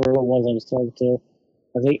remember what it was I was talking to.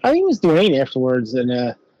 I think it was Dwayne afterwards, and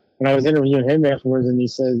when I was interviewing him afterwards, and he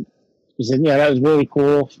said, yeah, that was really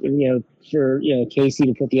cool. For Casey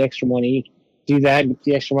to put the extra money, do that, and put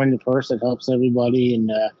the extra money in the purse. It helps everybody,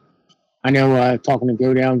 and I know talking to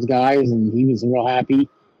Go Downs guys, and he was real happy.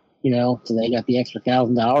 So they got the extra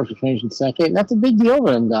 $1,000 for finishing second. And that's a big deal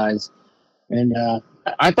for them guys. And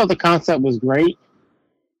I thought the concept was great.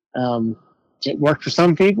 It worked for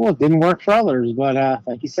some people. It didn't work for others. But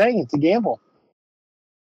like you say, it's a gamble.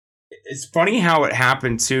 It's funny how it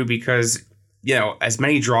happened, too, because, as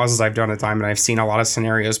many draws as I've done at Diamond, I've seen a lot of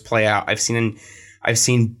scenarios play out. I've seen,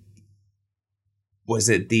 was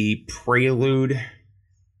it the Prelude?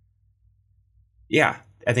 Yeah,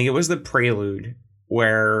 I think it was the Prelude,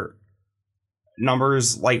 where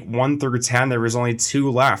numbers like 1 through 10, there was only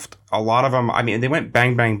 2 left. A lot of them, they went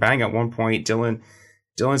bang, bang, bang at one point. Dylan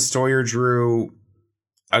Stoyer drew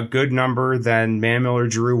a good number, then Man Miller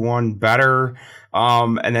drew one better,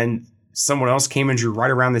 and then someone else came and drew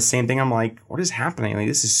right around the same thing. I'm like, what is happening?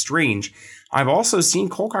 This is strange. I've also seen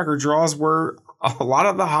Colcocker draws where a lot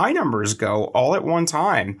of the high numbers go all at one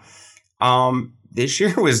time. This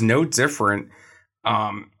year was no different.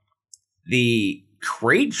 The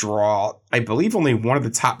crate draw, I believe only one of the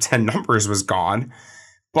top 10 numbers was gone.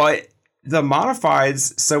 But the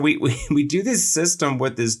modifieds, so we do this system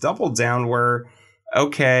with this double down where,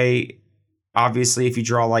 okay, obviously if you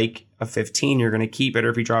draw like a 15, you're going to keep it, or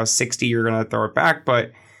if you draw a 60, you're going to throw it back.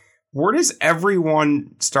 But where does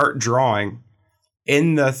everyone start drawing?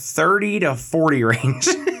 In the 30 to 40 range.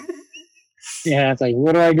 Yeah, it's like,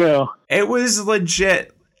 where do I go? It was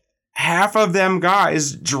legit. Half of them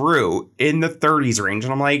guys drew in the 30s range.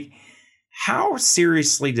 And I'm like, how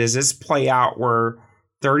seriously does this play out where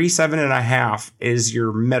 37 and a half is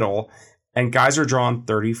your middle and guys are drawing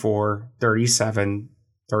 34, 37,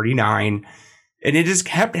 39, and it just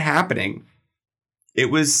kept happening.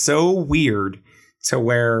 It was so weird to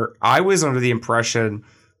where I was under the impression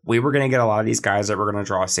we were going to get a lot of these guys that were going to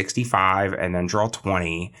draw 65 and then draw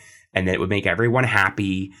 20, and it would make everyone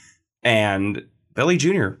happy. And Billy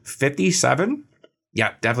Jr., 57?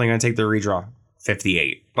 Yeah, definitely going to take the redraw.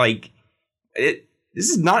 58. Like, this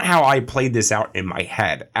is not how I played this out in my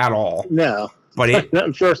head at all. No. But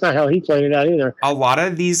I'm sure it's not how he played it out either. A lot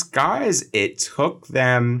of these guys, it took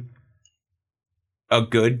them a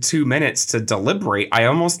good 2 minutes to deliberate. I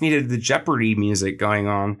almost needed the Jeopardy music going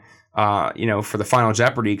on, for the final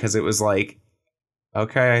Jeopardy, because it was like,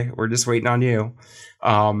 okay, we're just waiting on you.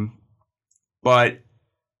 But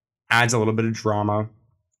adds a little bit of drama.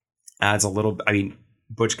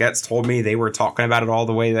 Butch Getz told me they were talking about it all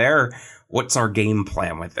the way there. What's our game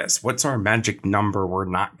plan with this? What's our magic number we're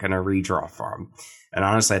not going to redraw from? And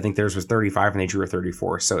honestly, I think theirs was 35 and they drew a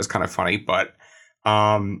 34. So it's kind of funny, but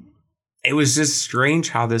it was just strange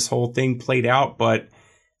how this whole thing played out. But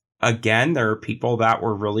again, there are people that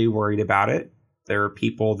were really worried about it. There are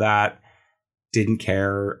people that didn't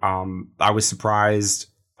care. I was surprised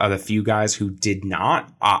of the few guys who did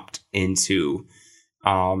not opt into,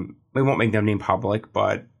 we won't make them name public,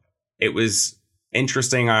 but it was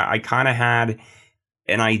interesting. I kind of had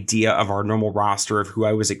an idea of our normal roster of who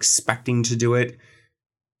I was expecting to do it,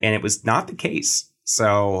 and it was not the case.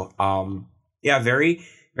 So, very,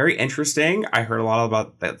 very interesting. I heard a lot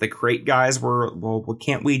about the crate guys were, well,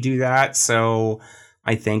 can't we do that? So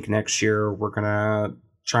I think next year we're going to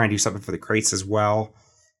try and do something for the crates as well.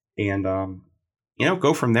 And,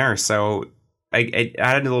 go from there. So I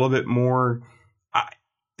added a little bit more.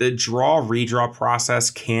 The redraw process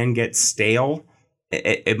can get stale.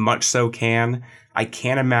 It much so can. I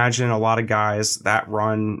can't imagine a lot of guys that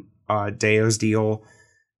run Deo's deal,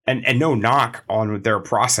 and no knock on their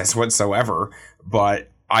process whatsoever, but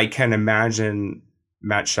I can imagine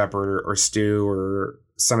Matt Shepard or Stu or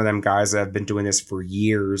some of them guys that have been doing this for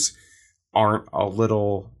years aren't a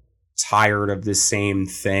little tired of the same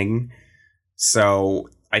thing. So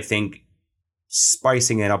I think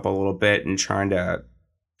spicing it up a little bit and trying to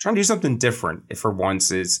do something different for once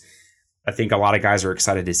is, I think a lot of guys are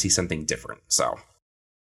excited to see something different. So,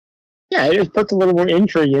 yeah, it just puts a little more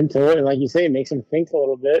intrigue into it. And like you say, it makes them think a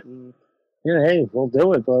little bit. And, hey, we'll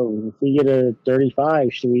do it. But if we get a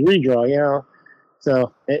 35, should we redraw,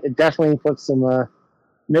 So it definitely puts some,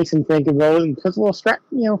 makes them think about it and puts a little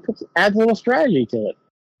adds a little strategy to it.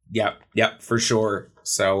 Yep, for sure.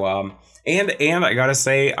 So, and I gotta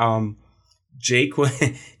say, Jake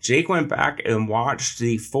went back and watched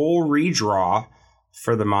the full redraw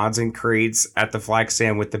for the mods and crates at the flag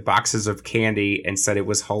stand with the boxes of candy and said it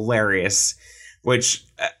was hilarious, which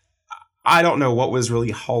I don't know what was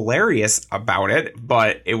really hilarious about it,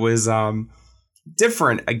 but it was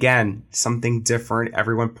different. Again, something different.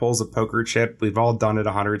 Everyone pulls a poker chip. We've all done it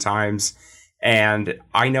 100 times. And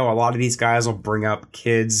I know a lot of these guys will bring up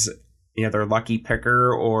kids, their lucky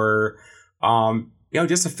picker or,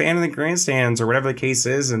 just a fan of the grandstands or whatever the case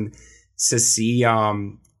is. And to see,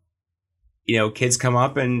 kids come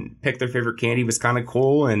up and pick their favorite candy was kind of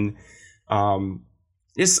cool. And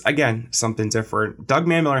just, again, something different. Doug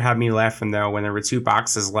Mamler had me laughing, though, when there were 2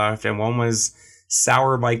 boxes left. And one was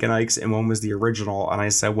sour Mike and Ike's and one was the original. And I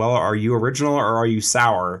said, well, are you original or are you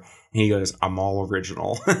sour? And he goes, I'm all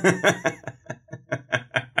original.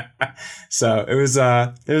 So it was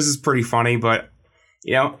just pretty funny. But,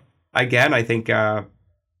 again, I think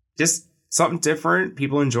just something different.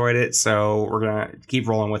 People enjoyed it. So we're going to keep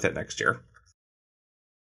rolling with it next year.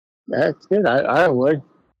 That's good. I would.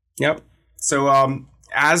 Yep. So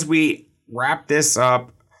as we wrap this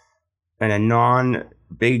up in a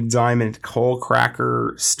non-Big Diamond Coal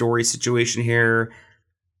Cracker story situation here,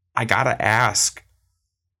 I got to ask,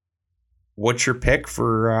 what's your pick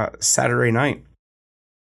for Saturday night?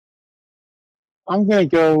 I'm going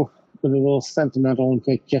to go with a little sentimental and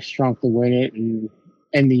pick Jeff Strunk to win it and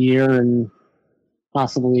end the year and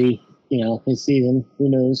possibly, his season. Who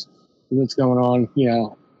knows what's going on,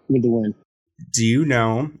 with the win. Do you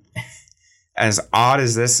know, as odd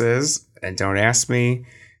as this is, and don't ask me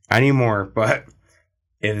anymore, but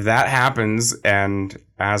if that happens, and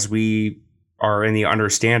as we are in the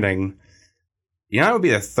understanding, that would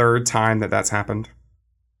be the third time that that's happened.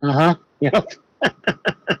 Yep.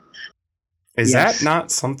 Is that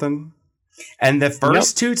not something? And the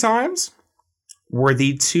first two times were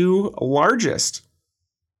the two largest.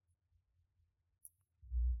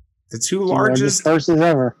 The two largest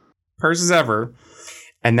purses ever.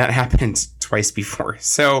 And that happened twice before.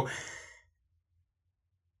 So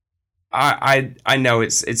I know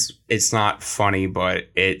it's not funny, but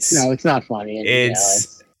it's not funny.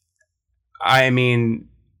 I mean,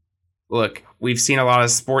 look, we've seen a lot of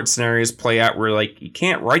sports scenarios play out where, like, you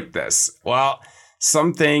can't write this. Well,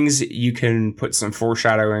 some things you can put some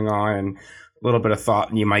foreshadowing on and a little bit of thought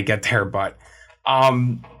and you might get there. But,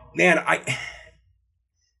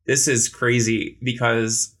 this is crazy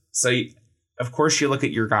because, of course, you look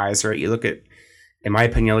at your guys, right? You look at, in my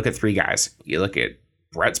opinion, you look at three guys. You look at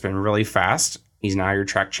Brett's been really fast. He's now your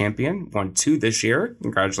track champion. Won 2 this year.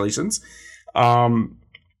 Congratulations.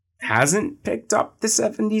 Hasn't picked up the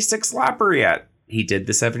 76 lapper yet. He did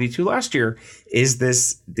the 72 last year. Is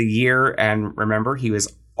this the year? And remember, he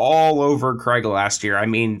was all over Craig last year. I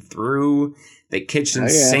mean, threw the kitchen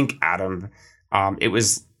sink at him. It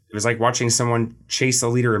was like watching someone chase a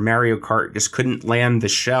leader in Mario Kart, just couldn't land the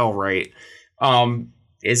shell right.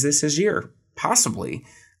 Is this his year? Possibly.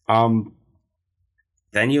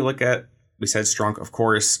 Then you look at, we said Strunk, of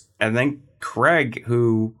course, and then Craig,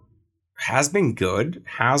 who has been good,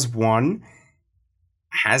 has won,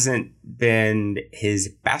 hasn't been his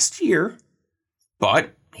best year,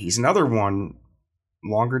 but he's another one.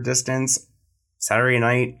 Longer distance, Saturday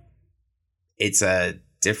night, it's a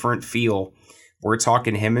different feel. We're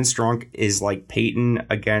talking him and Strunk is like Peyton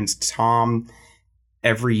against Tom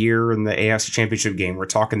every year in the AFC Championship game. We're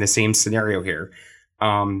talking the same scenario here.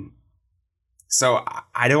 So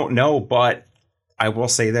I don't know, but I will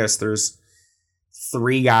say this. There's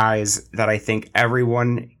 3 guys that I think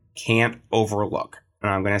everyone can't overlook. And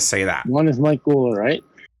I'm going to say that. One is Mike Gooler, right?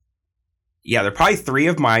 Yeah, they're probably 3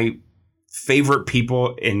 of my favorite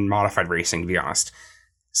people in modified racing, to be honest.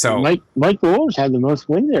 So Mike Gooler's had the most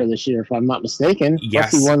wins there this year, if I'm not mistaken.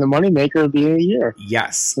 Yes. Plus he won the Moneymaker of the year.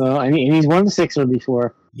 Yes. So, and he's won the Sixer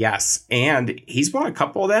before. Yes. And he's won a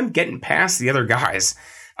couple of them getting past the other guys.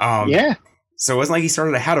 Yeah. So it wasn't like he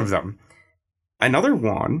started ahead of them. Another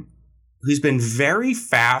one who's been very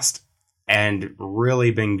fast and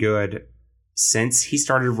really been good since he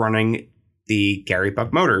started running the Gary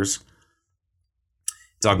Buck Motors,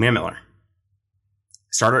 Doug Miller.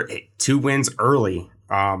 Started 2 wins early,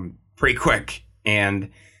 pretty quick.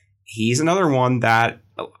 And he's another one that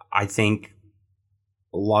I think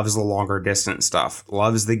loves the longer distance stuff,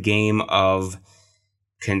 loves the game of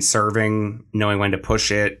conserving, knowing when to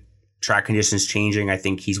push it, track conditions changing. I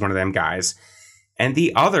think he's one of them guys. And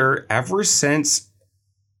the other, ever since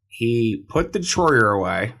he put the Troyer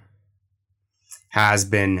away, has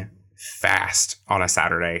been fast on a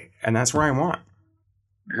Saturday. And that's where I want.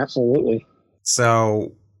 Absolutely.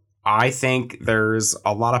 So I think there's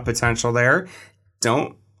a lot of potential there.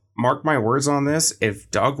 Don't mark my words on this.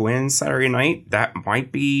 If Doug wins Saturday night, that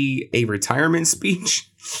might be a retirement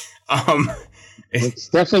speech. It's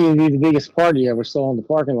definitely going to be the biggest party ever saw in the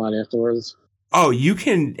parking lot afterwards. Oh, you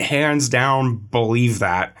can hands down believe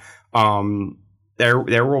that.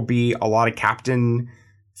 There will be a lot of captain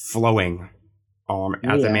flowing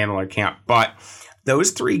at the Mamler camp. But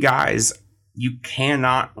those 3 guys, you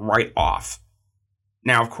cannot write off.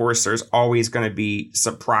 Now, of course, there's always going to be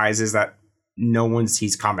surprises that no one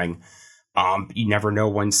sees coming. You never know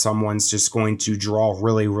when someone's just going to draw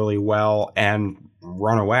really, really well and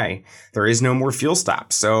run away. There is no more fuel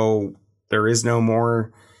stops, so there is no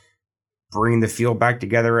more bringing the field back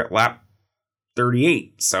together at lap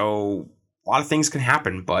 38. So a lot of things can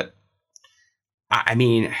happen, but I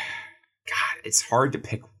mean, God, it's hard to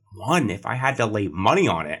pick one. If I had to lay money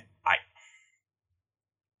on it, I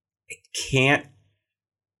can't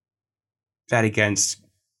bet against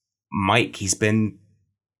Mike. He's been,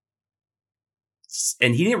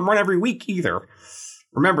 and he didn't run every week either.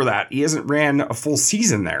 Remember that. He hasn't ran a full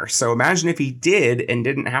season there. So imagine if he did and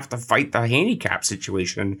didn't have to fight the handicap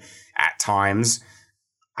situation at times.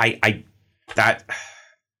 That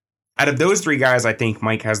out of those 3 guys, I think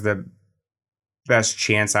Mike has the best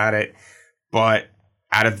chance at it. But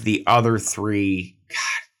out of the other 3, God,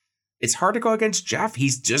 it's hard to go against Jeff.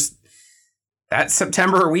 He's just that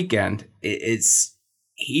September weekend.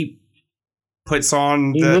 He puts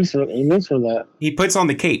on he lives for that. He puts on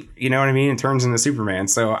the cape, you know what I mean, and turns into Superman.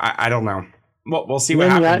 So I don't know. We'll see what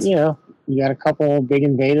happens. you got a couple of big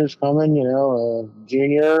invaders coming.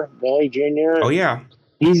 Junior Billy Junior. Oh yeah,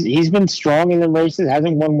 he's been strong in the races.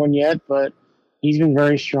 Hasn't won one yet, but he's been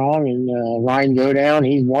very strong. And Ryan Godown,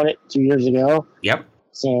 he won it 2 years ago. Yep.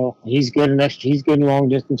 So he's good in long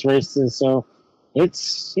distance races. So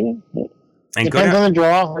it's it depends on the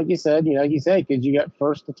draw, like you said. Because you got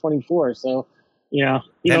first to 24. So you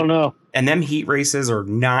don't know. And them heat races are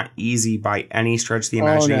not easy by any stretch of the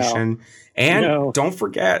imagination. No. And don't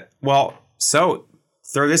forget, so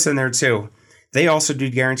throw this in there too. They also do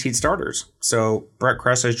guaranteed starters. So Brett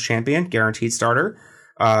Cressa's champion, guaranteed starter.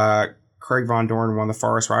 Craig Von Dorn won the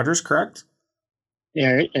Forest Rogers, correct?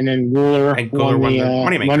 Yeah, and then Guler won the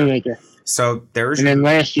Moneymaker. So there's. And then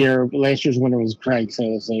last year's winner was Craig. So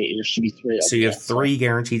there should be three. So you have three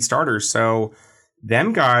guaranteed starters. So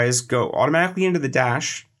them guys go automatically into the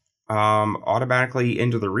dash, automatically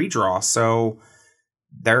into the redraw. So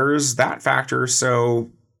there's that factor.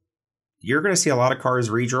 So you're going to see a lot of cars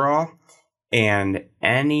redraw, and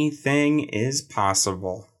anything is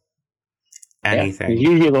possible. Anything. Yeah,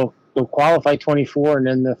 usually they'll qualify 24 and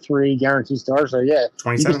then the three guaranteed stars. So,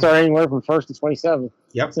 27. You can start anywhere from 1st to 27.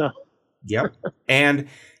 Yep. So. Yep. And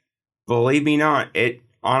believe me not, it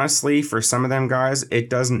honestly, for some of them guys, it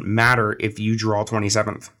doesn't matter if you draw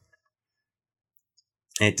 27th.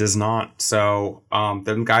 It does not. So,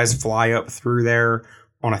 them guys fly up through there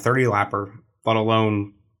on a 30-lapper, let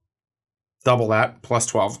alone double that, plus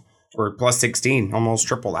 12, or plus 16, almost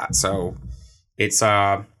triple that. So, it's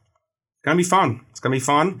going to be fun. It's going to be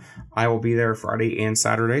fun. I will be there Friday and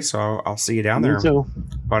Saturday, so I'll see you down there. Me too.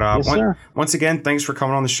 But once again, thanks for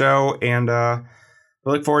coming on the show, and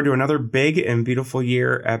we look forward to another big and beautiful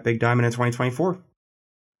year at Big Diamond in 2024.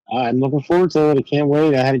 I'm looking forward to it. I can't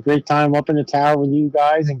wait. I had a great time up in the tower with you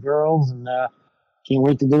guys and girls, and can't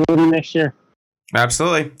wait to do it next year.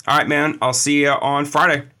 Absolutely. All right, man. I'll see you on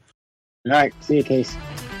Friday. All right. See you, Case.